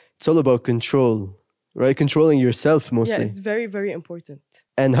artists, it's all about control, right? Controlling yourself mostly. Yeah, it's very, very important.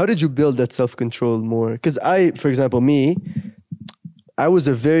 And how did you build that self-control more? Because for example, I was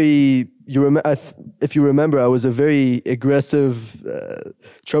a very, if you remember, I was a very aggressive,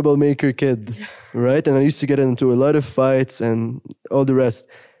 troublemaker kid, right? And I used to get into a lot of fights and all the rest.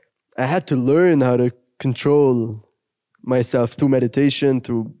 I had to learn how to control myself through meditation,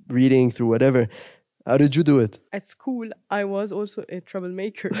 through reading, through whatever. How did you do it? At school, I was also a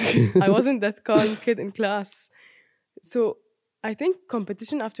troublemaker. I wasn't that calm kid in class. So I think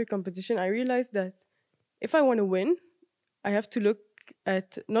competition after competition, I realized that if I want to win, I have to look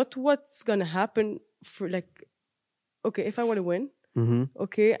at not what's going to happen for like, okay, if I want to win,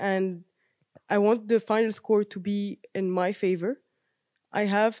 okay, and I want the final score to be in my favor, I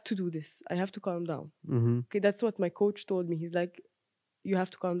have to do this. I have to calm down. Okay, that's what my coach told me. He's like, you have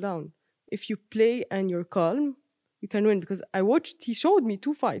to calm down. If you play and you're calm, you can win. Because he showed me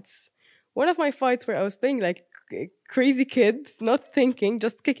 2 fights. One of my fights where I was playing like a crazy kid, not thinking,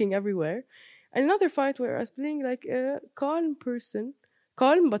 just kicking everywhere. And another fight where I was playing like a calm person,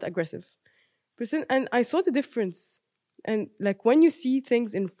 calm but aggressive person. And I saw the difference. And like when you see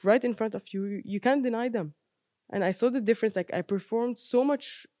things right in front of you, you can't deny them. And I saw the difference. Like I performed so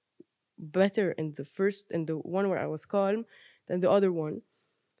much better in the one where I was calm than the other one.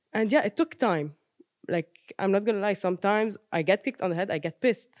 And yeah, it took time. Like I'm not gonna lie, sometimes I get kicked on the head, I get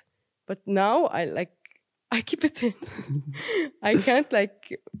pissed. But now I keep it in.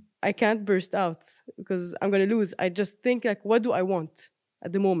 I can't burst out because I'm gonna lose. I just think like, what do I want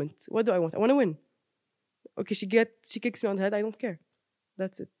at the moment? What do I want? I wanna win. Okay, she kicks me on the head, I don't care.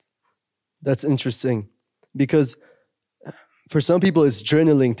 That's it. That's interesting. Because for some people, it's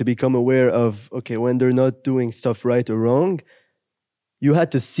journaling to become aware of, okay, when they're not doing stuff right or wrong, you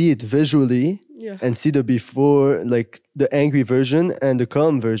had to see it visually and see the before, like the angry version and the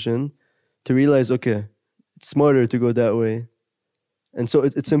calm version to realize, okay, it's smarter to go that way. And so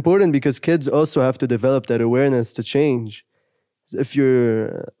it's important because kids also have to develop that awareness to change. If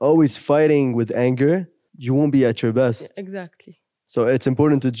you're always fighting with anger, you won't be at your best. Yeah, exactly. So it's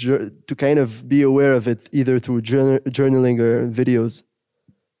important to kind of be aware of it either through journaling or videos.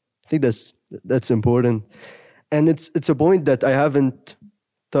 I think that's important. And it's a point that I haven't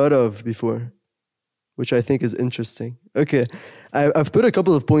thought of before, which I think is interesting. Okay, I've put a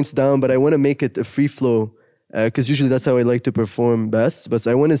couple of points down, but I want to make it a free flow because usually that's how I like to perform best. But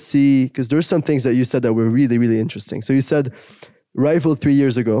I want to see, because there's some things that you said that were really, really interesting. So you said rival 3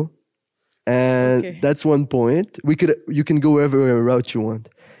 years ago. And that's one point. You can go wherever route you want.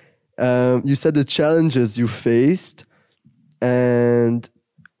 You said the challenges you faced, and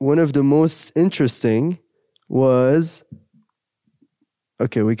one of the most interesting was,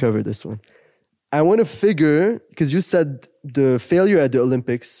 okay, we covered this one. I want to figure, because you said the failure at the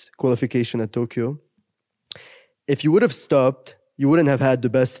Olympics qualification at Tokyo, if you would have stopped, you wouldn't have had the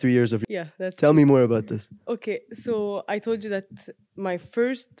best 3 years of your life. Yeah, Tell me more about this. Okay, so I told you that my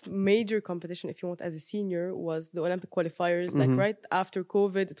first major competition, if you want, as a senior, was the Olympic qualifiers. Like right after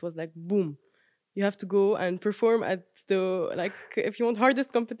COVID, it was like boom, you have to go and perform at the, like, if you want,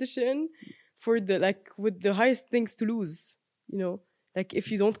 hardest competition for the, like, with the highest things to lose. You know, like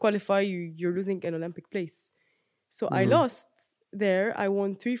if you don't qualify, you're losing an Olympic place. So I lost there. I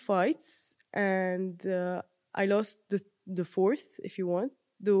won 3 fights, and I lost the fourth, if you want,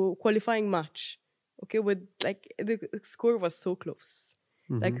 the qualifying match. Okay, with like the score was so close.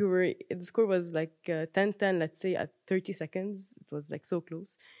 Like the score was like 10-10, let's say, at 30 seconds. It was like so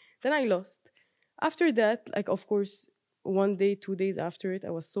close. Then I lost. After that, like, of course, 1 day, 2 days after it,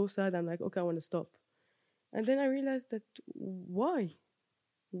 I was so sad. I'm like, okay, I want to stop. And then I realized that why?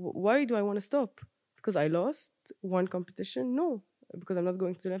 Why do I want to stop? Because I lost one competition? No. Because I'm not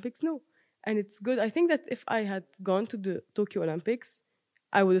going to the Olympics? No. And it's good. I think that if I had gone to the Tokyo Olympics,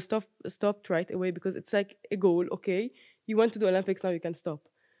 I would have stopped right away, because it's like a goal. Okay, you went to the Olympics, now you can stop.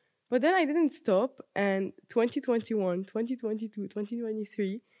 But then I didn't stop, and 2021, 2022,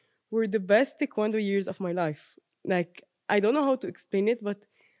 2023 were the best taekwondo years of my life. Like, I don't know how to explain it, but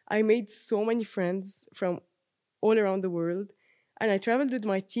I made so many friends from all around the world, and I traveled with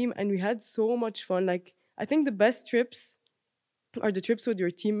my team, and we had so much fun. Like, I think the best trips are the trips with your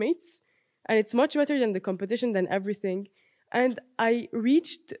teammates, and it's much better than the competition, than everything. And I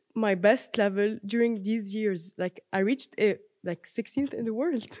reached my best level during these years. Like, I reached like 16th in the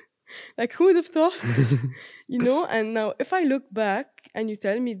world. Like, who would have thought? You know? And now if I look back and you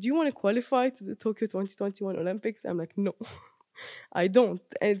tell me, do you want to qualify to the Tokyo 2021 Olympics? I'm like, no, I don't.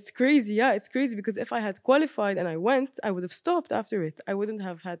 And it's crazy. Yeah, it's crazy, because if I had qualified and I went, I would have stopped after it. I wouldn't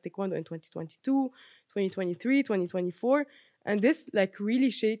have had taekwondo in 2022, 2023, 2024. And this like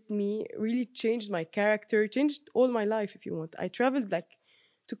really shaped me, really changed my character, changed all my life, if you want. I traveled like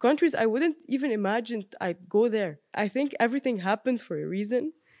to countries I wouldn't even imagine I'd go there. I think everything happens for a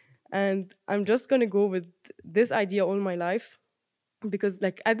reason. And I'm just going to go with this idea all my life. Because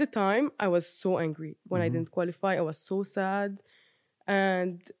like at the time, I was so angry. When I didn't qualify, I was so sad.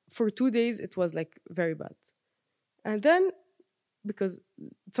 And for 2 days, it was like very bad. And then because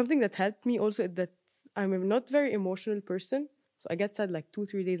something that helped me also is that I'm a not very emotional person. So I get sad like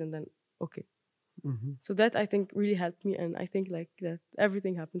 2-3 days and then okay. Mm-hmm. So that I think really helped me, and I think like that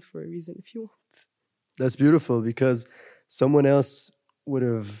everything happens for a reason if you want. That's beautiful, because someone else would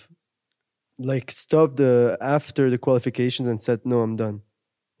have like stopped after the qualifications and said, "No, I'm done."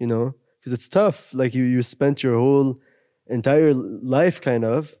 You know, because it's tough. Like you spent your whole entire life kind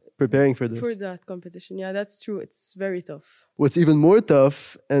of preparing for this. For that competition. Yeah, that's true. It's very tough. What's even more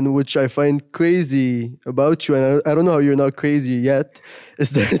tough, and which I find crazy about you, and I don't know how you're not crazy yet,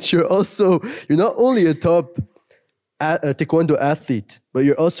 is that you're not only a top a taekwondo athlete, but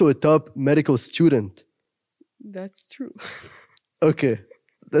you're also a top medical student. That's true. Okay,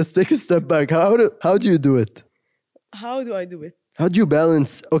 let's take a step back. How do you do it? How do I do it? How do you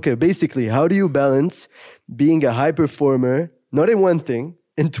balance? Okay, basically, how do you balance being a high performer, not in one thing,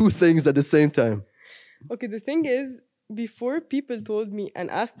 in two things at the same time? Okay, the thing is, before people told me and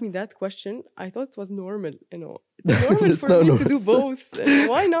asked me that question, I thought it was normal. You know, it's normal It's for not me normal. to do both.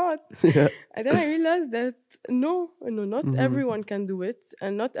 Why not? Yeah. And then I realized that not everyone can do it,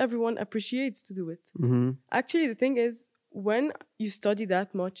 and not everyone appreciates to do it. Mm-hmm. Actually, the thing is, when you study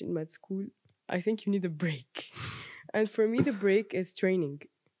that much in med school, I think you need a break. And for me, the break is training.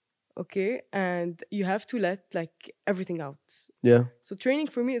 Okay, and you have to let like everything out. Yeah. So training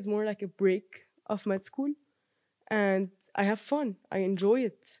for me is more like a break of med school, and I have fun. I enjoy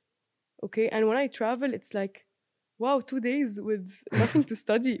it. Okay, and when I travel, it's like, wow, 2 days with nothing to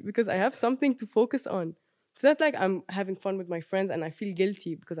study because I have something to focus on. It's not like I'm having fun with my friends and I feel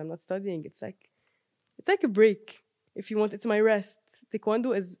guilty because I'm not studying. It's like a break. If you want, it's my rest.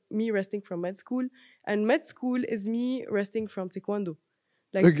 Taekwondo is me resting from med school, and med school is me resting from taekwondo.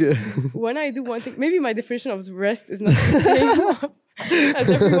 Like Okay. when I do one thing, maybe my definition of rest is not the same as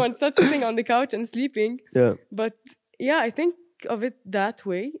everyone sitting on the couch and sleeping. Yeah. But yeah, I think of it that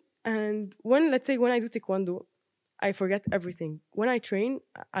way. And let's say when I do taekwondo, I forget everything. When I train,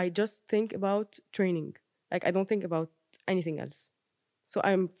 I just think about training. Like I don't think about anything else. So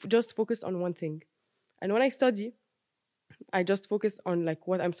I'm just focused on one thing. And when I study, I just focus on like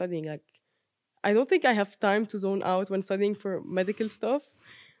what I'm studying. Like I don't think I have time to zone out when studying for medical stuff.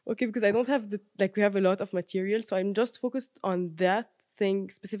 Okay, because I don't have we have a lot of material. So I'm just focused on that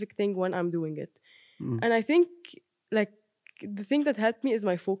specific thing when I'm doing it. And I think like the thing that helped me is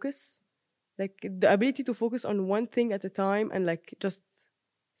my focus. Like the ability to focus on one thing at a time and like just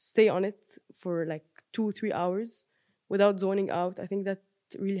stay on it for like 2-3 hours without zoning out. I think that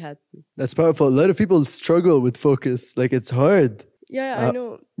really helped me. That's powerful. A lot of people struggle with focus. Like it's hard. Yeah, I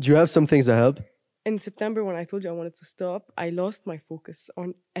know. Do you have some things that help? In September, when I told you I wanted to stop, I lost my focus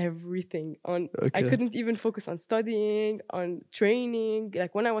on everything. I couldn't even focus on studying, on training.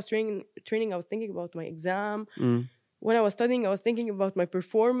 Like when I was training, I was thinking about my exam. When I was studying, I was thinking about my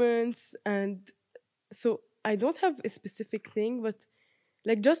performance. And so I don't have a specific thing, but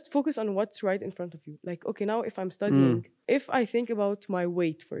like just focus on what's right in front of you. Like, okay, now if I'm studying, if I think about my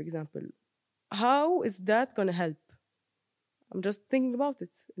weight, for example, how is that going to help? I'm just thinking about it.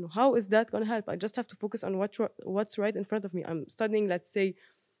 You know, how is that going to help? I just have to focus on what's right in front of me. I'm studying, let's say,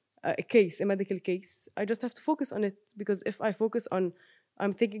 a medical case. I just have to focus on it, because if I focus on,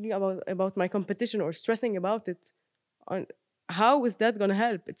 I'm thinking about my competition or stressing about it, on how is that going to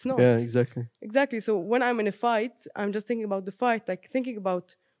help? It's not. Yeah, exactly. Exactly. So when I'm in a fight, I'm just thinking about the fight, like thinking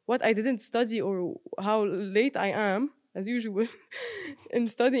about what I didn't study or how late I am, as usual, in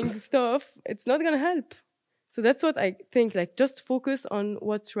studying stuff. It's not going to help. So that's what I think, like just focus on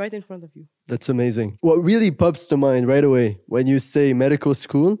what's right in front of you. That's amazing. What really pops to mind right away when you say medical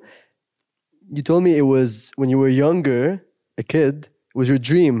school, you told me it was when you were younger, a kid, it was your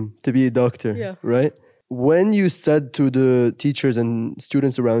dream to be a doctor, right? When you said to the teachers and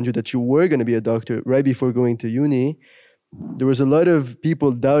students around you that you were going to be a doctor right before going to uni, there was a lot of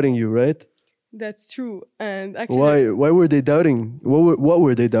people doubting you, right? That's true. And actually, why were they doubting? What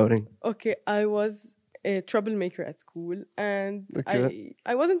were they doubting? Okay, I was a troublemaker at school, and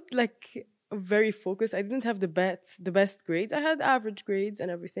I wasn't like very focused. I didn't have the best grades. I had average grades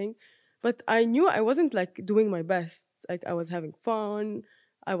and everything, but I knew I wasn't like doing my best. Like I was having fun.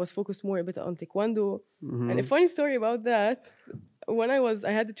 I was focused more a bit on taekwondo. And a funny story about that, when I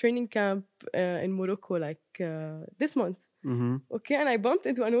had a training camp in Morocco like this month. Okay, and I bumped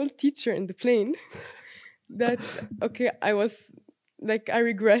into an old teacher in the plane. I was like, I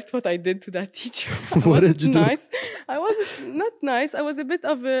regret what I did to that teacher. What did you do? I wasn't not nice. I was a bit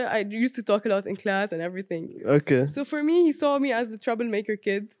of I used to talk a lot in class and everything. Okay. So for me, he saw me as the troublemaker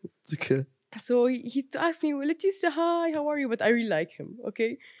kid. Okay. So he asked me, well, Laetitia, hi, how are you? But I really like him,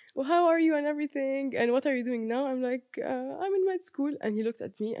 okay? well, how are you and everything? And what are you doing now? I'm like, I'm in med school. And he looked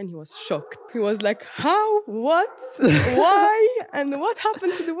at me and he was shocked. He was like, how? What? Why? And what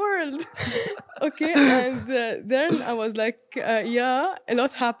happened to the world? Okay. And then I was like, yeah, a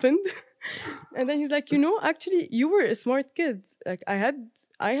lot happened. And then he's like, actually, you were a smart kid. Like I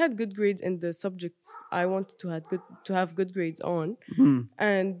had good grades in the subjects I wanted to have good grades on.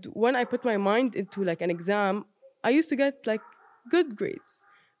 And when I put my mind into like an exam, I used to get like good grades.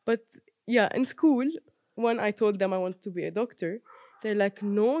 But yeah, in school, when I told them I wanted to be a doctor, they're like,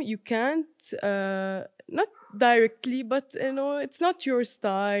 no, you can't, not directly, but it's not your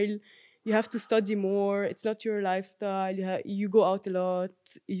style. You have to study more. It's not your lifestyle. You go out a lot.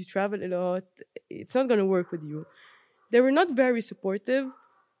 You travel a lot. It's not going to work with you. They were not very supportive.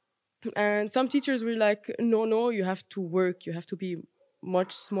 And some teachers were like, no, you have to work. You have to be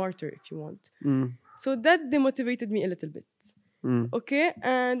much smarter if you want. So that demotivated me a little bit. Okay.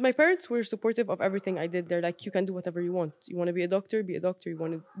 And my parents were supportive of everything I did. They're like, you can do whatever you want. You want to be a doctor, be a doctor. You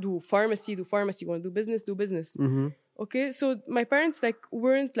want to do pharmacy, do pharmacy. You want to do business. Okay. So my parents like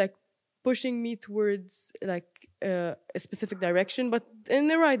weren't like pushing me towards like a specific direction, but in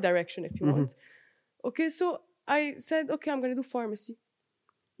the right direction if you want. Okay. So I said, okay, I'm going to do pharmacy.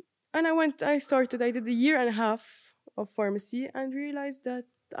 And I did a year and a half of pharmacy and realized that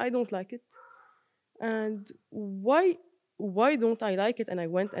I don't like it. And why don't I like it? And I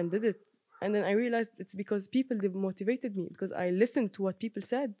went and did it. And then I realized it's because people motivated me, because I listened to what people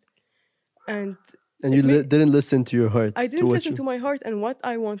said. And you didn't listen to your heart. I didn't listen to my heart and what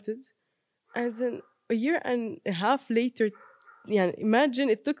I wanted. And then a year and a half later, imagine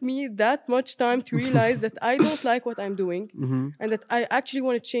it took me that much time to realize that I don't like what I'm doing and that I actually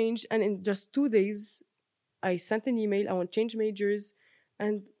want to change. And in just 2 days, I sent an email, I want to change majors.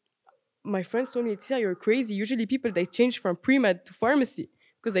 And my friends told me, Laetitia, you're crazy. Usually people, they change from pre-med to pharmacy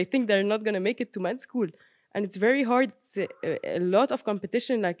because they think they're not going to make it to med school. And it's very hard. It's a lot of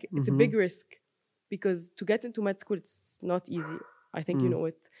competition. Like it's a big risk because to get into med school, it's not easy. I think you know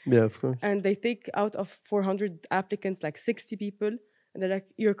it. Yeah, of course. And they take out of 400 applicants, like 60 people. And they're like,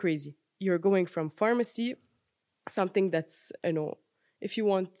 you're crazy. You're going from pharmacy, something that's, if you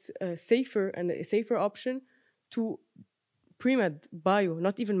want a safer option, to pre-med, bio,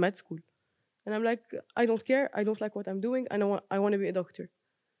 not even med school. And I'm like, I don't care. I don't like what I'm doing. I want to be a doctor.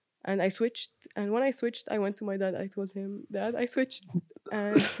 And I switched. And when I switched, I went to my dad. I told him, Dad, I switched.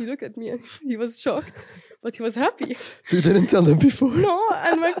 And he looked at me and he was shocked, but he was happy. So you didn't tell them before? No,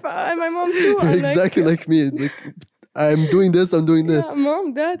 and my mom too. You're exactly like me. Like, I'm doing this, I'm doing this. Yeah,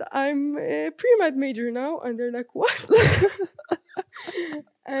 Mom, Dad, I'm a pre-med major now. And they're like, what?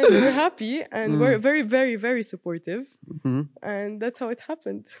 And we're happy and we're very, very, very supportive. And that's how it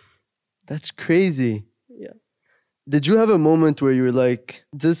happened. That's crazy. Yeah. Did you have a moment where you were like,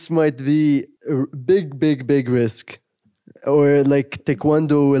 this might be a big, big, big risk? Or like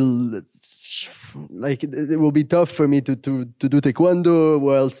taekwondo will, like it will be tough for me to do taekwondo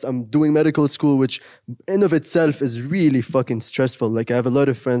whilst I'm doing medical school, which in of itself is really fucking stressful. Like I have a lot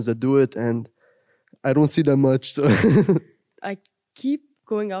of friends that do it and I don't see that much. So I keep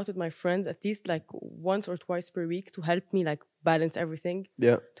going out with my friends at least like once or twice per week to help me like balance everything.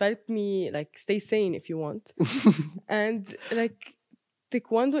 Yeah. To help me like stay sane if you want. And like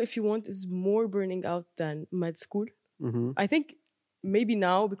taekwondo, if you want, is more burning out than med school. I think maybe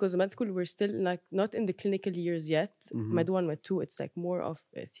now because med school we're still like not in the clinical years yet. Med 1, med 2, it's like more of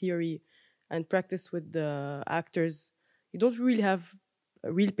a theory and practice with the actors. You don't really have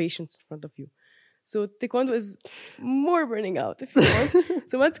real patients in front of you. So taekwondo is more burning out if you want.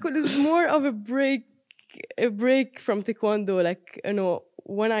 So med school is more of a break from taekwondo. Like,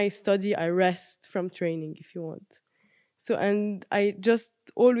 when I study, I rest from training if you want. So, and I just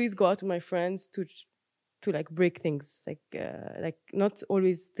always go out with my friends to like break things, like not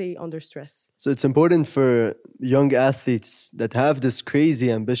always stay under stress. So it's important for young athletes that have this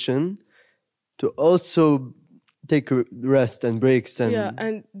crazy ambition to also take rest and breaks.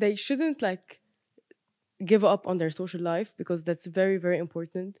 And they shouldn't like give up on their social life because that's very, very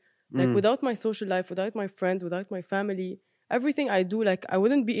important. Like without my social life, without my friends, without my family, everything I do, like I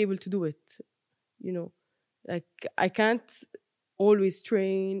wouldn't be able to do it. Like I can't always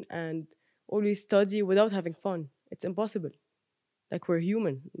train and always study without having fun. It's impossible. Like we're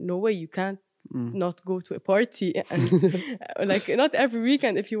human. No way you can't not go to a party and like not every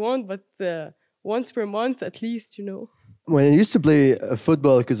weekend if you want, but once per month at least, When I used to play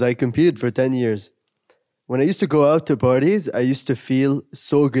football, because I competed for 10 years, when I used to go out to parties, I used to feel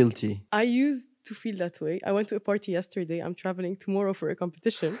so guilty. I used to feel that way. I went to a party yesterday. I'm traveling tomorrow for a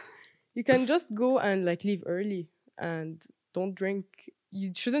competition. You can just go and like leave early and don't drink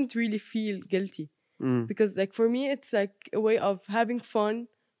you shouldn't really feel guilty. Mm. Because like for me, it's like a way of having fun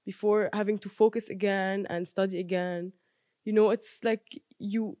before having to focus again and study again. You know, it's like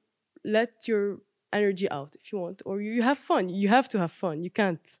you let your energy out if you want, or you have fun. You have to have fun. You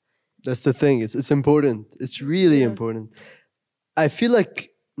can't. That's the thing. It's important. It's really Yeah. important. I feel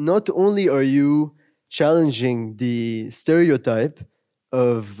like not only are you challenging the stereotype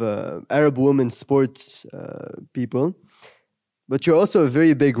of Arab women sports people, but you're also a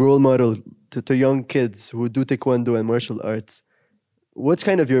very big role model to young kids who do taekwondo and martial arts. What's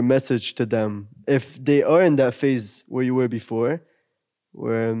kind of your message to them if they are in that phase where you were before,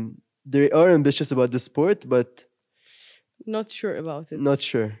 where they are ambitious about the sport, but Not sure about it. not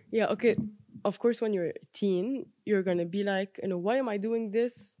sure? Yeah, okay. Of course, when you're a teen, you're gonna be like, why am I doing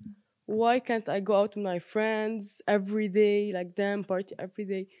this? Why can't I go out with my friends every day, like them, party every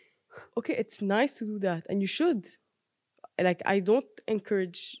day? Okay, it's nice to do that, and you should. Like, I don't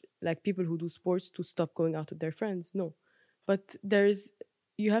encourage like people who do sports to stop going out with their friends. No, but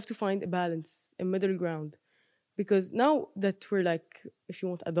you have to find a balance, a middle ground, because now that we're like, if you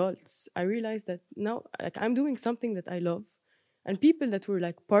want, adults, I realize that now like I'm doing something that I love, and people that were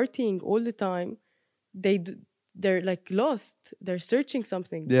like partying all the time, they're like lost, they're searching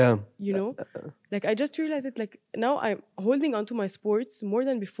something. Yeah. Like I just realized it, like now I'm holding on to my sports more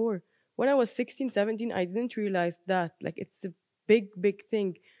than before. When I was 16, 17, I didn't realize that like it's a big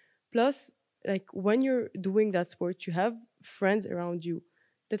thing. Plus, like when you're doing that sport, you have friends around you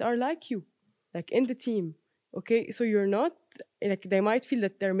that are like you, like in the team. Okay, so you're not like, they might feel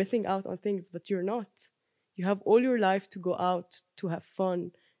that they're missing out on things, but you're not. You have all your life to go out, to have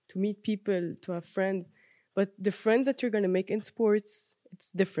fun, to meet people, to have friends. But the friends that you're going to make in sports, it's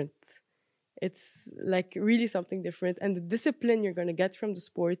different. It's like really something different. And the discipline you're going to get from the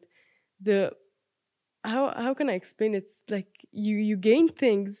sport, the how can I explain it? Like you gain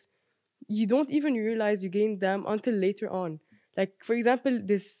things, you don't even realize you gained them until later on. Like, for example,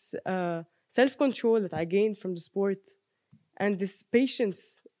 this self-control that I gained from the sport, and this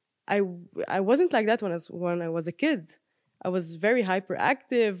patience. I wasn't like that when I was a kid. I was very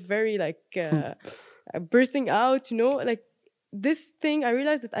hyperactive, very like bursting out, like this thing. I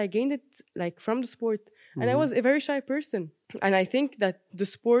realized that I gained it like from the sport, and I was a very shy person. And I think that the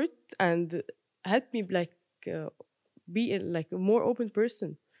sport and helped me like be like a more open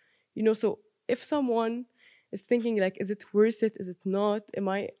person. So if someone is thinking like, is it worth it? Is it not? Am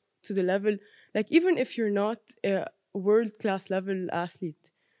I to the level? Like, even if you're not a world-class level athlete,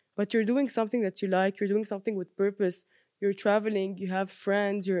 but you're doing something that you like, you're doing something with purpose, you're traveling, you have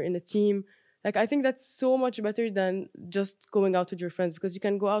friends, you're in a team. Like, I think that's so much better than just going out with your friends, because you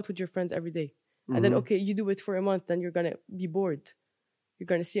can go out with your friends every day. And then, okay, you do it for a month, then you're going to be bored. You're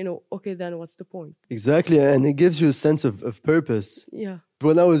going to see, okay, then what's the point? Exactly. And it gives you a sense of purpose. Yeah.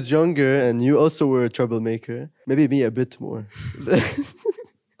 When I was younger, and you also were a troublemaker, maybe me a bit more.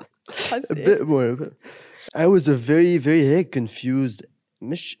 A bit more. I was a very, very confused,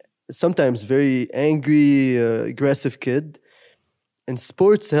 sometimes very angry, aggressive kid. And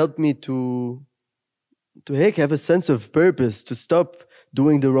sports helped me to have a sense of purpose, to stop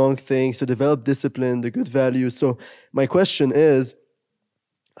doing the wrong things, to develop discipline, the good values. So my question is,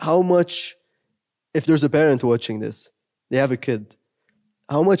 how much, if there's a parent watching this, they have a kid,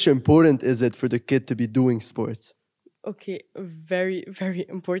 how much important is it for the kid to be doing sports? Okay, very, very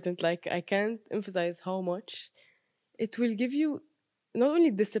important. Like, I can't emphasize how much. It will give you not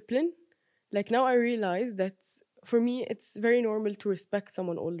only discipline, like now I realize that for me, it's very normal to respect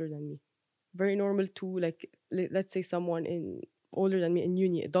someone older than me. Very normal to, like, let's say someone older than me in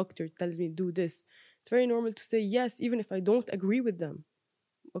uni, a doctor tells me do this. It's very normal to say yes, even if I don't agree with them.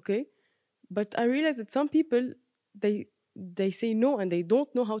 Okay? But I realize that some people, they say no, and they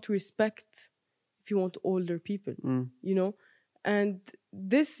don't know how to respect, if you want, older people, and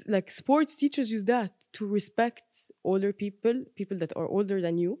this, like, sports teaches you that, to respect older people that are older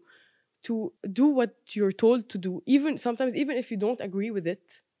than you, to do what you're told to do, even sometimes, even if you don't agree with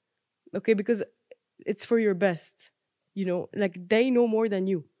it, okay, because it's for your best, like they know more than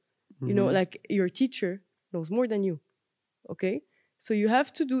you, like your teacher knows more than you, okay? So you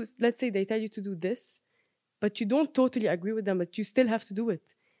have to do, let's say they tell you to do this, but you don't totally agree with them, but you still have to do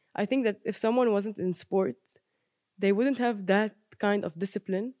it. I think that if someone wasn't in sport, they wouldn't have that kind of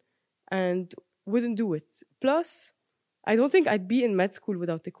discipline and wouldn't do it. Plus, I don't think I'd be in med school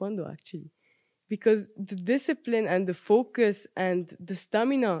without taekwondo, actually, because the discipline and the focus and the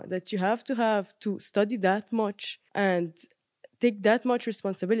stamina that you have to study that much and take that much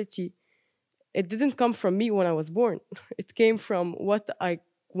responsibility, it didn't come from me when I was born. It came from what I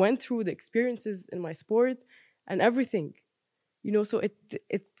went through, the experiences in my sport and everything. You know, so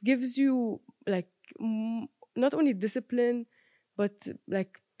it gives you like not only discipline, but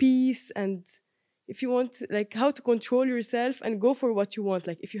like peace, and if you want, like how to control yourself and go for what you want.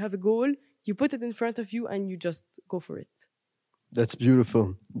 Like if you have a goal, you put it in front of you and you just go for it. That's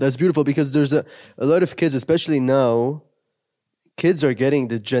beautiful. That's beautiful because there's a lot of kids, especially now, kids are getting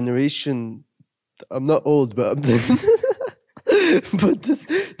the generation. I'm not old, but but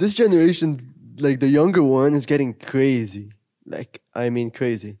this generation, like the younger one, is getting crazy. Like I mean,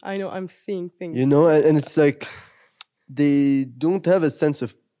 crazy. I know, I'm seeing things. You know, and it's like they don't have a sense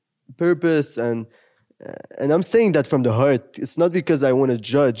of purpose, and I'm saying that from the heart. It's not because I want to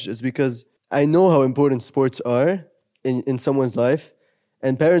judge. It's because I know how important sports are in someone's life,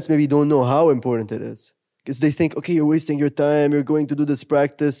 and parents maybe don't know how important it is. Because they think, okay, you're wasting your time, you're going to do this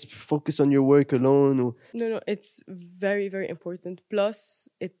practice, focus on your work alone. No, it's very, very important. Plus,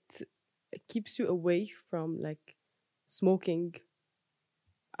 it keeps you away from like smoking,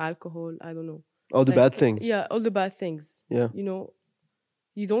 alcohol, I don't know. All the bad things. Yeah, all the bad things. Yeah. You know,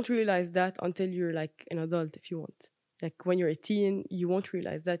 you don't realize that until you're like an adult, if you want. Like when you're a teen, you won't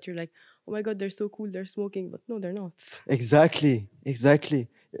realize that. You're like, oh my God, they're so cool, they're smoking. But no, they're not. Exactly.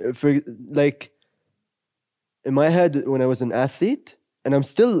 For like, in my head, when I was an athlete, and I'm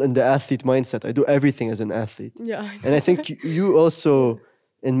still in the athlete mindset, I do everything as an athlete. Yeah. And I think you also,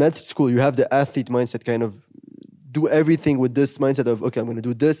 in med school, you have the athlete mindset, kind of do everything with this mindset of, okay, I'm going to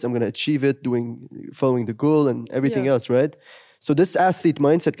do this, I'm going to achieve it, following the goal and everything else, right? So this athlete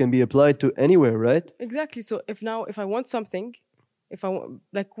mindset can be applied to anywhere, right? Exactly. So if I want something,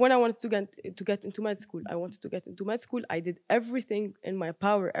 like when I wanted to get into med school, I did everything in my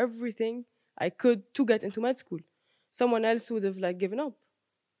power, everything I could to get into med school. Someone else would have like given up.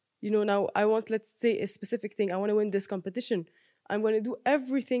 You know, now I want, let's say, a specific thing. I want to win this competition. I'm going to do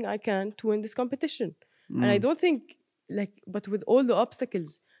everything I can to win this competition. And I don't think but with all the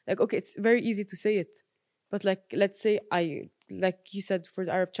obstacles, like, okay, it's very easy to say it. But like, let's say like you said, for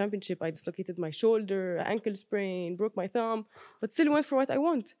the Arab Championship, I dislocated my shoulder, ankle sprain, broke my thumb, but still went for what I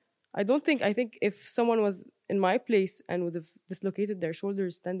want. I think if someone was in my place and would have dislocated their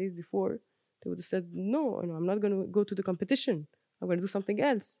shoulders 10 days before, they would have said, no, I'm not going to go to the competition. I'm going to do something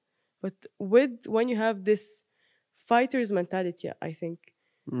else. But when you have this fighter's mentality, I think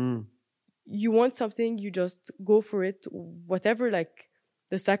you want something, you just go for it, whatever like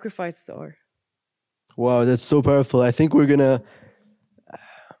the sacrifices are. Wow, that's so powerful. I think we're going to,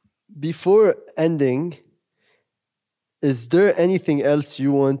 before ending, is there anything else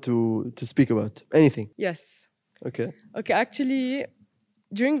you want to speak about? Anything? Yes. Okay, actually,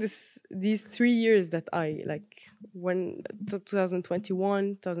 during these 3 years that I like, when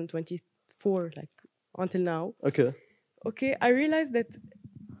 2021, 2024, like until now. Okay, I realized that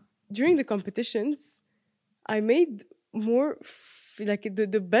during the competitions, I made more like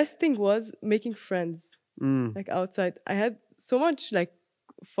the best thing was making friends. Like outside, I had so much like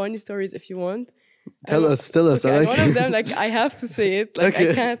funny stories. If you want, tell us. Okay, I like one of them, like I have to say it. Like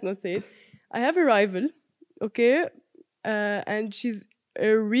I can't not say it. I have a rival. Okay, and she's a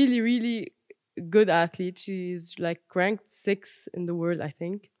really, really good athlete. She's like ranked 6th in the world, I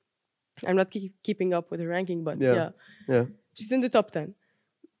think. I'm not keeping up with her ranking, but yeah. She's in the top 10.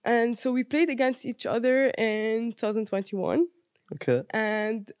 And so we played against each other in 2021. Okay.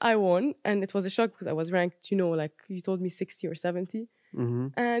 And I won. And it was a shock because I was ranked, like you told me 60 or 70. Mm-hmm.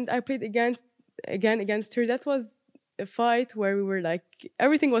 And I played against her. That was a fight where we were like,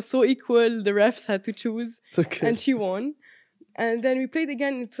 everything was so equal. The refs had to choose. Okay. And she won. And then we played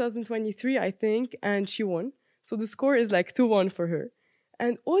again in 2023, I think, and she won. So the score is like 2-1 for her.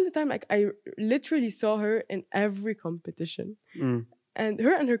 And all the time, like I literally saw her in every competition. And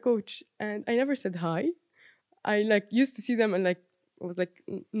her and her coach. And I never said hi. I like used to see them and like I was like,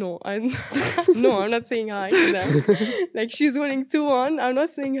 no, I'm not saying hi to them. Like she's winning 2-1, I'm not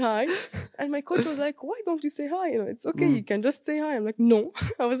saying hi. And my coach was like, why don't you say hi? It's okay, you can just say hi. I'm like, no,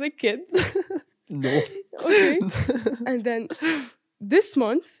 I was a kid. No. Okay. And then this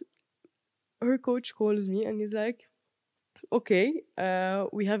month, her coach calls me and he's like, okay,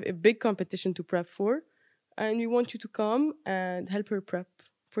 we have a big competition to prep for, and we want you to come and help her prep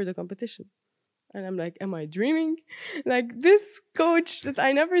for the competition. And I'm like, am I dreaming? Like this coach that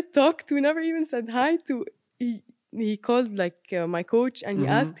I never talked to, never even said hi to, he called like my coach and he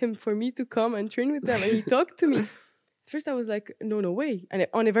asked him for me to come and train with them, and he talked to me. At first I was like, no way. And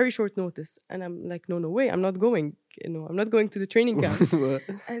on a very short notice. And I'm like, no way, I'm not going. I'm not going to the training camp.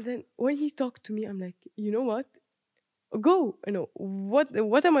 And then when he talked to me, I'm like, you know what? Go.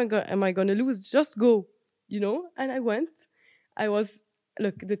 What am I going to lose? Just go. And I went. I was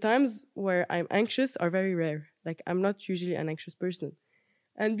look, the times where I'm anxious are very rare. Like, I'm not usually an anxious person.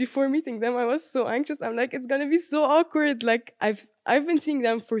 And before meeting them, I was so anxious. I'm like, it's gonna be so awkward. Like, I've been seeing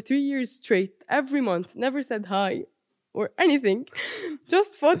them for 3 years straight, every month, never said hi or anything,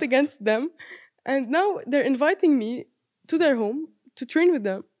 just fought against them. And now they're inviting me to their home to train with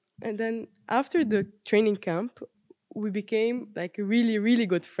them. And then after the training camp, we became like really, really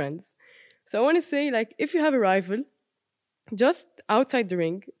good friends. So I want to say, like, if you have a rival, just outside the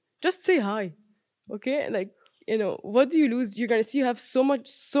ring, just say hi. Okay? Like, what do you lose? You're going to see you have so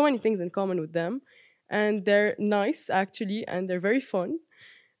many things in common with them. And they're nice, actually, and they're very fun.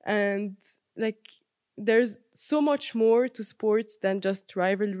 And, like, there's so much more to sports than just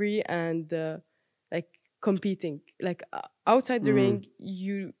rivalry and, like, competing. Like, outside the ring,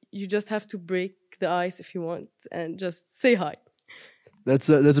 you just have to break the ice if you want and just say hi. That's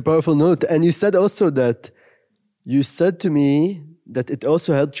a powerful note. And you said also that you said to me that it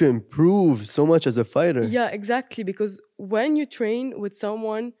also helped you improve so much as a fighter. Yeah, exactly. Because when you train with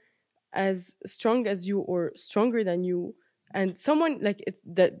someone as strong as you or stronger than you, and someone like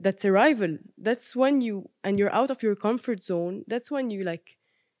that's a rival, that's when you're out of your comfort zone. That's when you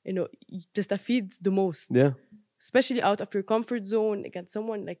تستفيد the most. Yeah. Especially out of your comfort zone against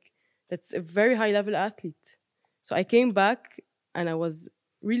someone like that's a very high level athlete. So I came back and I was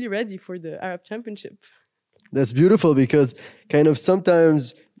really ready for the Arab Championship. That's beautiful because kind of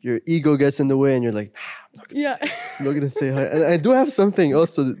sometimes your ego gets in the way and you're like, I'm not gonna say hi. And I do have something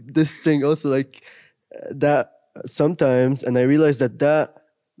also, this thing also like that sometimes, and I realize that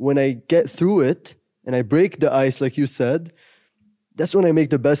when I get through it and I break the ice, like you said, that's when I make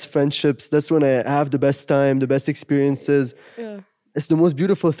the best friendships. That's when I have the best time, the best experiences. Yeah. It's the most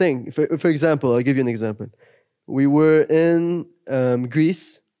beautiful thing. For example, I'll give you an example. We were in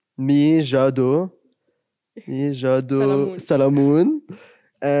Greece, me, Jado, Salamoun,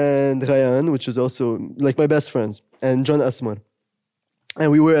 and Ryan, which is also like my best friends, and John Asmar.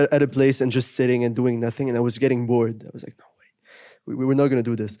 And we were at a place and just sitting and doing nothing, and I was getting bored. I was like, no, wait, we were not going to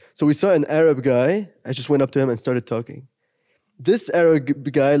do this. So we saw an Arab guy. I just went up to him and started talking. This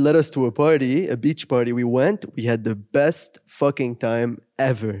Arab guy led us to a party, a beach party. We went. We had the best fucking time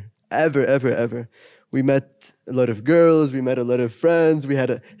ever. We met a lot of girls. We met a lot of friends.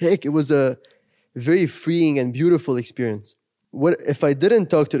 It was a very freeing and beautiful experience. What if I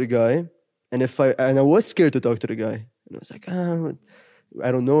didn't talk to the guy, and I was scared to talk to the guy, and I was like, I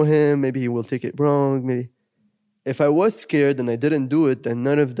don't know him. Maybe he will take it wrong. Maybe if I was scared and I didn't do it, then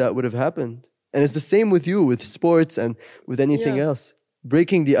none of that would have happened. And it's the same with you, with sports and with anything else.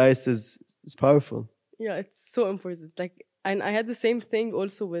 Breaking the ice is powerful. Yeah, it's so important. Like, and I had the same thing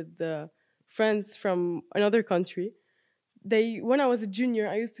also with friends from another country. When I was a junior,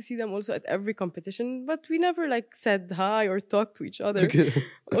 I used to see them also at every competition, but we never like said hi or talked to each other.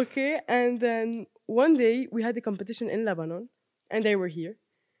 Okay. And then one day we had a competition in Lebanon, and they were here,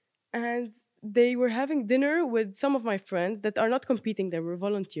 and they were having dinner with some of my friends that are not competing. They were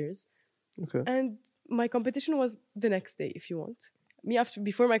volunteers. Okay. And my competition was the next day, if you want.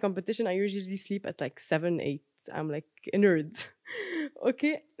 Before my competition, I usually sleep at like 7, 8. I'm like a nerd.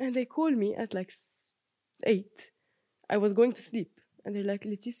 Okay. And they called me at like 8. I was going to sleep. And they're like,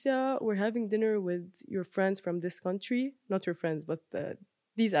 Laetitia, we're having dinner with your friends from this country. Not your friends, but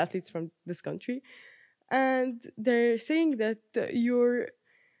these athletes from this country. And they're saying that you're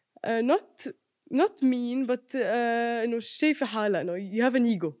not mean, but شايفة حالة. No, you have an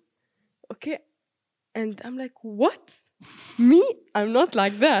ego. Okay. And I'm like, what? Me? I'm not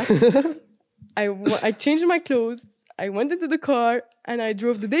like that. I changed my clothes. I went into the car and I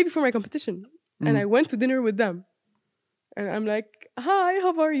drove the day before my competition. And I went to dinner with them. And I'm like, hi,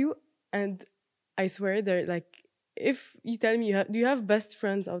 how are you? And I swear they're like, if you tell me, do you have best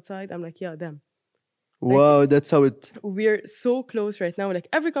friends outside? I'm like, yeah, them. Wow, like, that's how it... We're so close right now. Like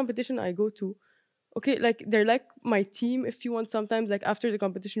every competition I go to, okay, like they're like my team if you want. Sometimes like after the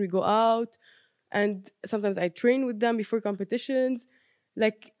competition we go out, and sometimes I train with them before competitions.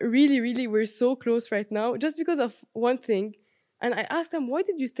 Like really, really, we're so close right now just because of one thing. And I asked them, why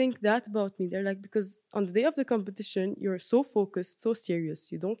did you think that about me? They're like, because on the day of the competition, you're so focused, so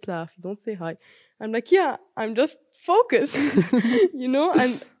serious. You don't laugh, you don't say hi. I'm like, yeah, I'm just focused,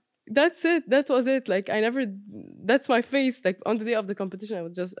 and that's it. That was it. Like that's my face. Like on the day of the competition,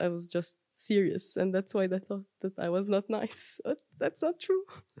 I was just serious. And that's why they thought that I was not nice. But that's not true.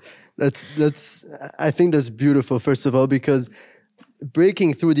 I think that's beautiful, first of all, because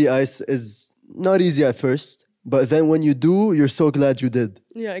breaking through the ice is not easy at first. But then when you do, you're so glad you did.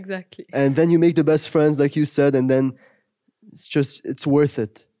 Yeah, exactly. And then you make the best friends, like you said, and then it's worth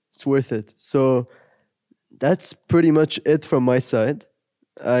it. It's worth it. So that's pretty much it from my side.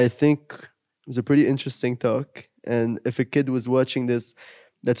 I think it was a pretty interesting talk. And if a kid was watching this,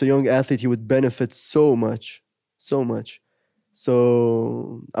 that's a young athlete, he would benefit so much, so much.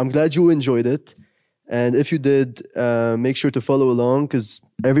 So I'm glad you enjoyed it. And if you did, make sure to follow along because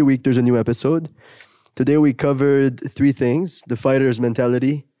every week there's a new episode. Today we covered 3 things: the fighter's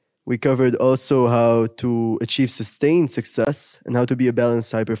mentality. We covered also how to achieve sustained success and how to be a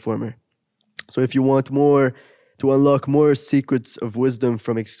balanced high performer. So if you want more, to unlock more secrets of wisdom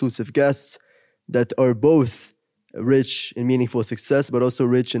from exclusive guests that are both rich in meaningful success, but also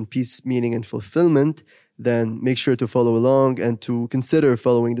rich in peace, meaning, and fulfillment, then make sure to follow along and to consider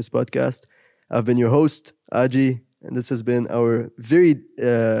following this podcast. I've been your host, Aji, and this has been our very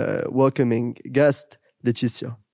welcoming guest, Laetitia.